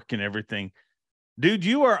fork and everything. Dude,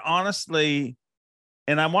 you are honestly,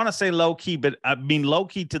 and I want to say low key, but I mean low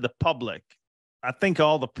key to the public. I think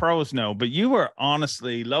all the pros know, but you are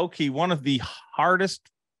honestly low key one of the hardest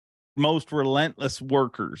most relentless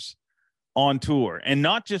workers on tour, and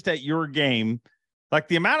not just at your game. Like,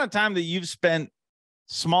 the amount of time that you've spent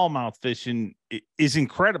smallmouth fishing is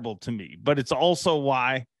incredible to me, but it's also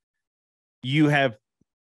why you have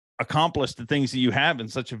accomplished the things that you have in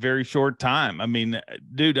such a very short time. I mean,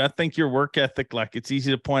 dude, I think your work ethic, like, it's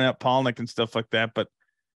easy to point out Polnick and stuff like that, but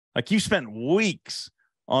like, you spent weeks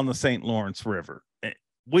on the St. Lawrence River,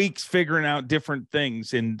 weeks figuring out different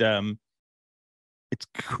things. And it's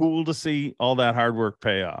cool to see all that hard work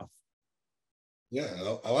pay off. Yeah,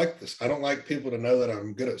 I like this. I don't like people to know that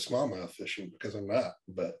I'm good at smallmouth fishing, because I'm not,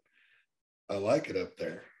 but I like it up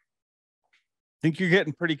there. I think you're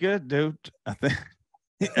getting pretty good, dude. I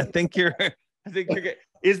think you're good.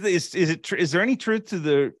 Is there any truth to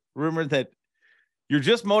the rumor that you're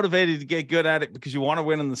just motivated to get good at it because you want to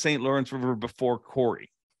win in the St. Lawrence River before Corey?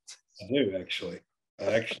 I do, actually. I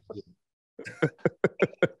actually do.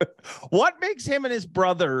 What makes him and his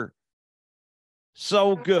brother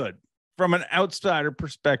so good from an outsider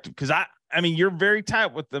perspective? Because I mean, you're very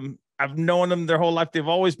tight with them. I've known them their whole life. They've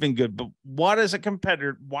always been good. But what, as a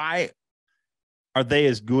competitor, why are they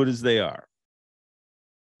as good as they are?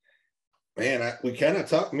 Man, we kind of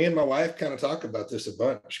talk, me and my wife kind of talk about this a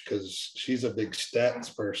bunch, because she's a big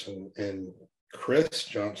stats person, and Chris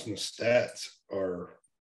Johnson's stats are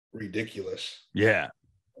ridiculous. Yeah.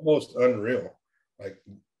 Almost unreal. Like,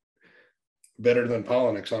 better than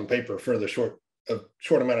Polnick's on paper for the short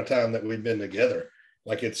amount of time that we've been together.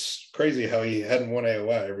 Like, it's crazy how he hadn't won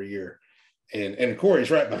AOI every year. And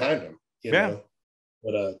Corey's right behind him, you know.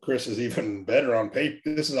 But Chris is even better on paper.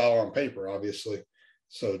 This is all on paper, obviously.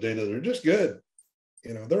 So, dude, they're just good.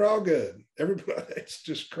 You know, they're all good. Everybody, it's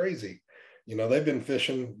just crazy. You know, they've been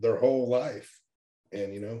fishing their whole life.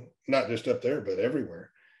 And, you know, not just up there, but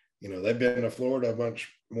everywhere. You know, they've been to Florida a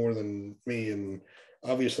bunch more than me. And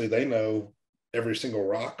obviously they know every single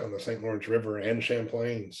rock on the St. Lawrence River and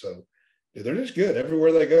Champlain. So, dude, they're just good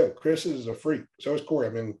everywhere they go. Chris is a freak. So is Corey. I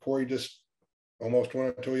mean, Corey just almost won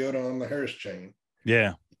a Toyota on the Harris chain.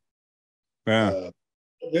 Yeah. Good.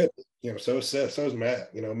 You know, so is Matt.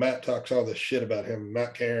 You know, Matt talks all this shit about him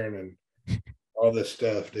not caring and all this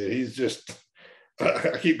stuff, dude. He's just,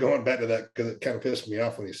 I keep going back to that because it kind of pissed me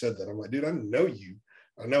off when he said that. I'm like, dude, I know you.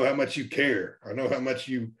 I know how much you care. I know how much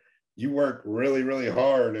you work really, really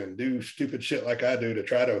hard and do stupid shit like I do to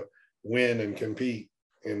try to win and compete.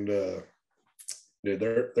 And dude,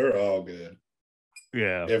 they're all good.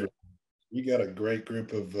 Yeah. You got a great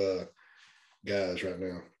group of guys right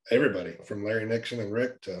now. Everybody from Larry Nixon and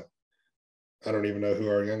Rick to, I don't even know who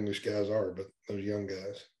our youngest guys are, but those young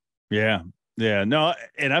guys. Yeah. Yeah. No,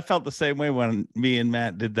 and I felt the same way when me and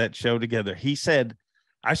Matt did that show together. He said,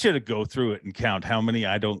 I should have go through it and count how many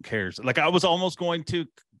I don't cares. Like, I was almost going to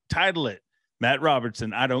title it Matt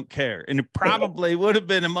Robertson, I don't care. And it probably would have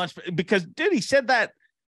been a much, because, dude, he said that.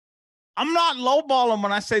 I'm not lowballing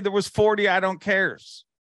when I say there was 40 I don't cares.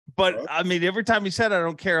 But I mean, every time he said I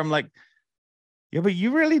don't care, I'm like, yeah, but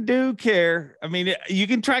you really do care. I mean, you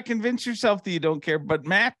can try to convince yourself that you don't care, but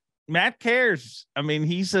Matt cares. I mean,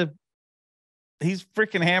 he's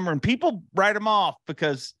freaking hammering. People write him off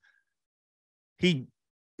because I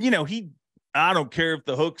don't care if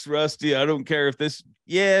the hook's rusty. I don't care if this,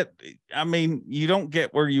 I mean, you don't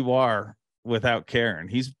get where you are without caring.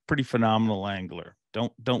 He's a pretty phenomenal angler.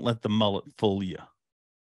 Don't let the mullet fool you.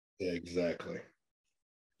 Yeah, exactly.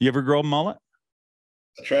 You ever grow a mullet?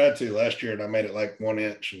 I tried to last year and I made it like 1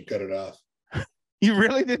 inch and cut it off. You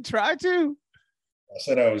really did try to? I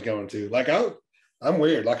said I was going to. Like, I'm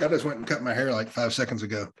weird. Like, I just went and cut my hair like 5 seconds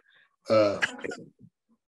ago.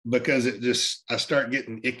 Because I start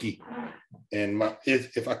getting icky. And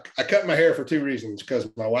if I cut my hair for 2 reasons, because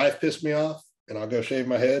my wife pissed me off and I'll go shave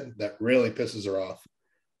my head, that really pisses her off.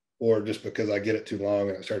 Or just because I get it too long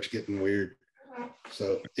and it starts getting weird.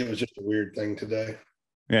 So it was just a weird thing today.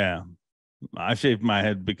 Yeah. I shaved my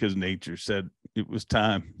head because nature said it was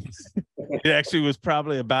time. It actually was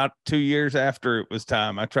probably about 2 years after it was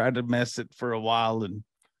time. I tried to mess it for a while and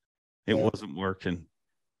it wasn't working.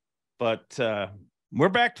 But we're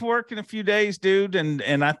back to work in a few days, dude.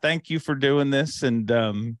 And I thank you for doing this.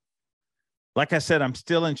 And like I said, I'm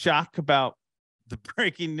still in shock about the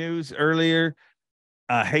breaking news earlier.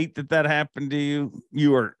 I hate that happened to you.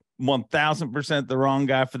 You are 1000% the wrong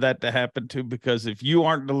guy for that to happen to, because if you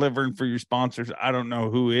aren't delivering for your sponsors, I don't know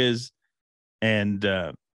who is. And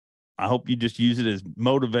I hope you just use it as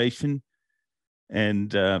motivation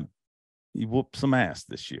and you whoop some ass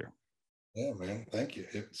this year. Yeah, man. Thank you.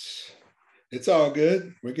 It's all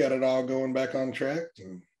good. We got it all going back on track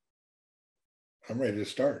and I'm ready to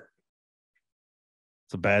start.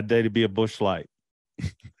 It's a bad day to be a bush light.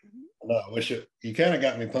 No, I wish it. You kind of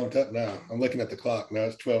got me pumped up now. I'm looking at the clock now.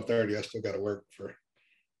 It's 12:30. I still got to work for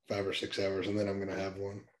 5 or 6 hours, and then I'm going to have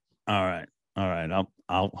one. All right.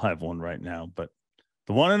 I'll have one right now. But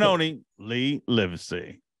the one and only Lee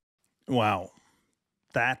Livesay. Wow,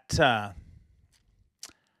 that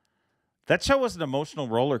show was an emotional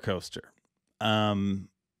roller coaster. And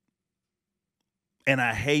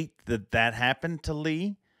I hate that happened to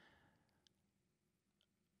Lee,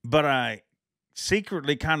 but I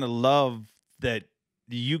secretly kind of love that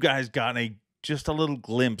you guys got just a little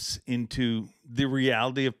glimpse into the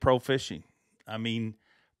reality of pro fishing. I mean,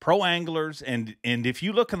 pro anglers, and if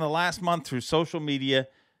you look in the last month through social media,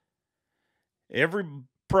 every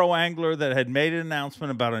pro angler that had made an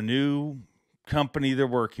announcement about a new company they're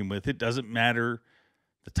working with, it doesn't matter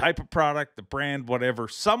the type of product, the brand, whatever,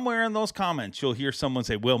 somewhere in those comments, you'll hear someone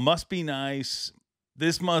say, well, must be nice.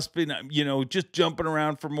 This must be, just jumping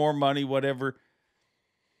around for more money, whatever.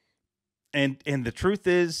 And the truth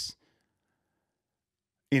is,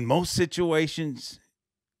 in most situations,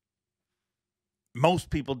 most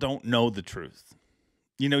people don't know the truth.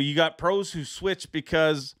 You got pros who switch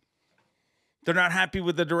because they're not happy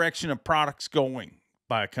with the direction of products going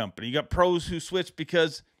by a company. You got pros who switch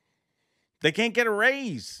because they can't get a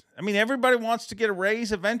raise. I mean, everybody wants to get a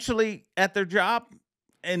raise eventually at their job.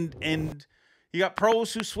 And you got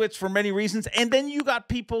pros who switch for many reasons. And then you got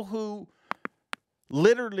people who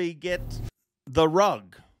literally get the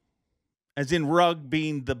rug, as in rug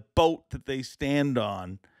being the boat that they stand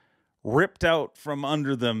on, ripped out from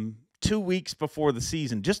under them 2 weeks before the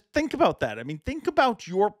season. Just think about that. I mean, think about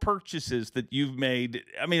your purchases that you've made.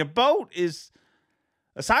 I mean, a boat is,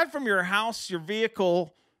 aside from your house, your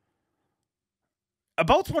vehicle, a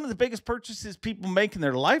boat's one of the biggest purchases people make in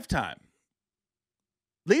their lifetime.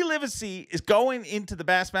 Lee Livesay is going into the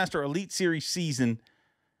Bassmaster Elite Series season,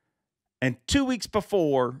 and 2 weeks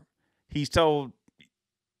before, he's told,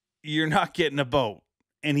 you're not getting a boat.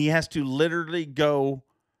 And he has to literally go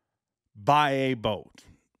buy a boat.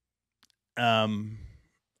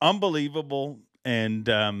 Unbelievable,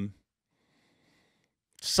 and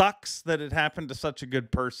sucks that it happened to such a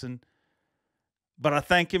good person. But I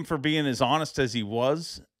thank him for being as honest as he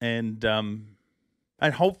was, and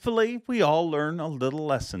hopefully we all learn a little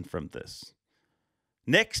lesson from this.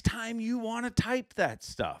 Next time you want to type that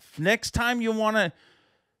stuff, next time you want to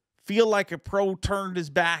feel like a pro turned his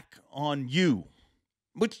back on you,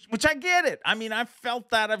 which I get it. I mean, I've felt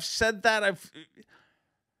that, I've said that,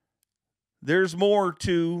 there's more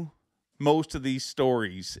to most of these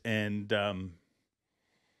stories, and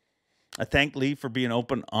I thank Lee for being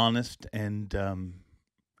open, honest, and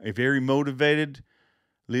a very motivated.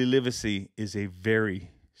 Lee Livesay is a very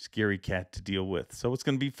scary cat to deal with. So it's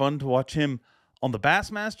going to be fun to watch him on the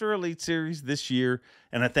Bassmaster Elite Series this year.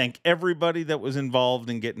 And I thank everybody that was involved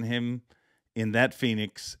in getting him in that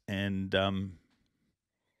Phoenix. And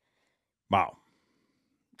wow,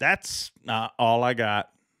 that's not all I got.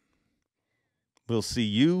 We'll see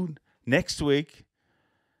you next week.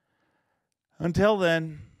 Until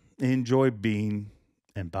then, enjoy Bean,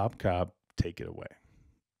 and Bob Cobb, take it away.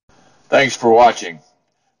 Thanks for watching.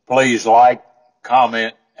 Please like,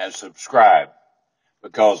 comment, and subscribe,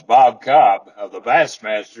 because Bob Cobb of the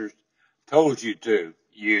Bassmasters told you to.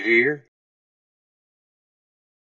 You hear?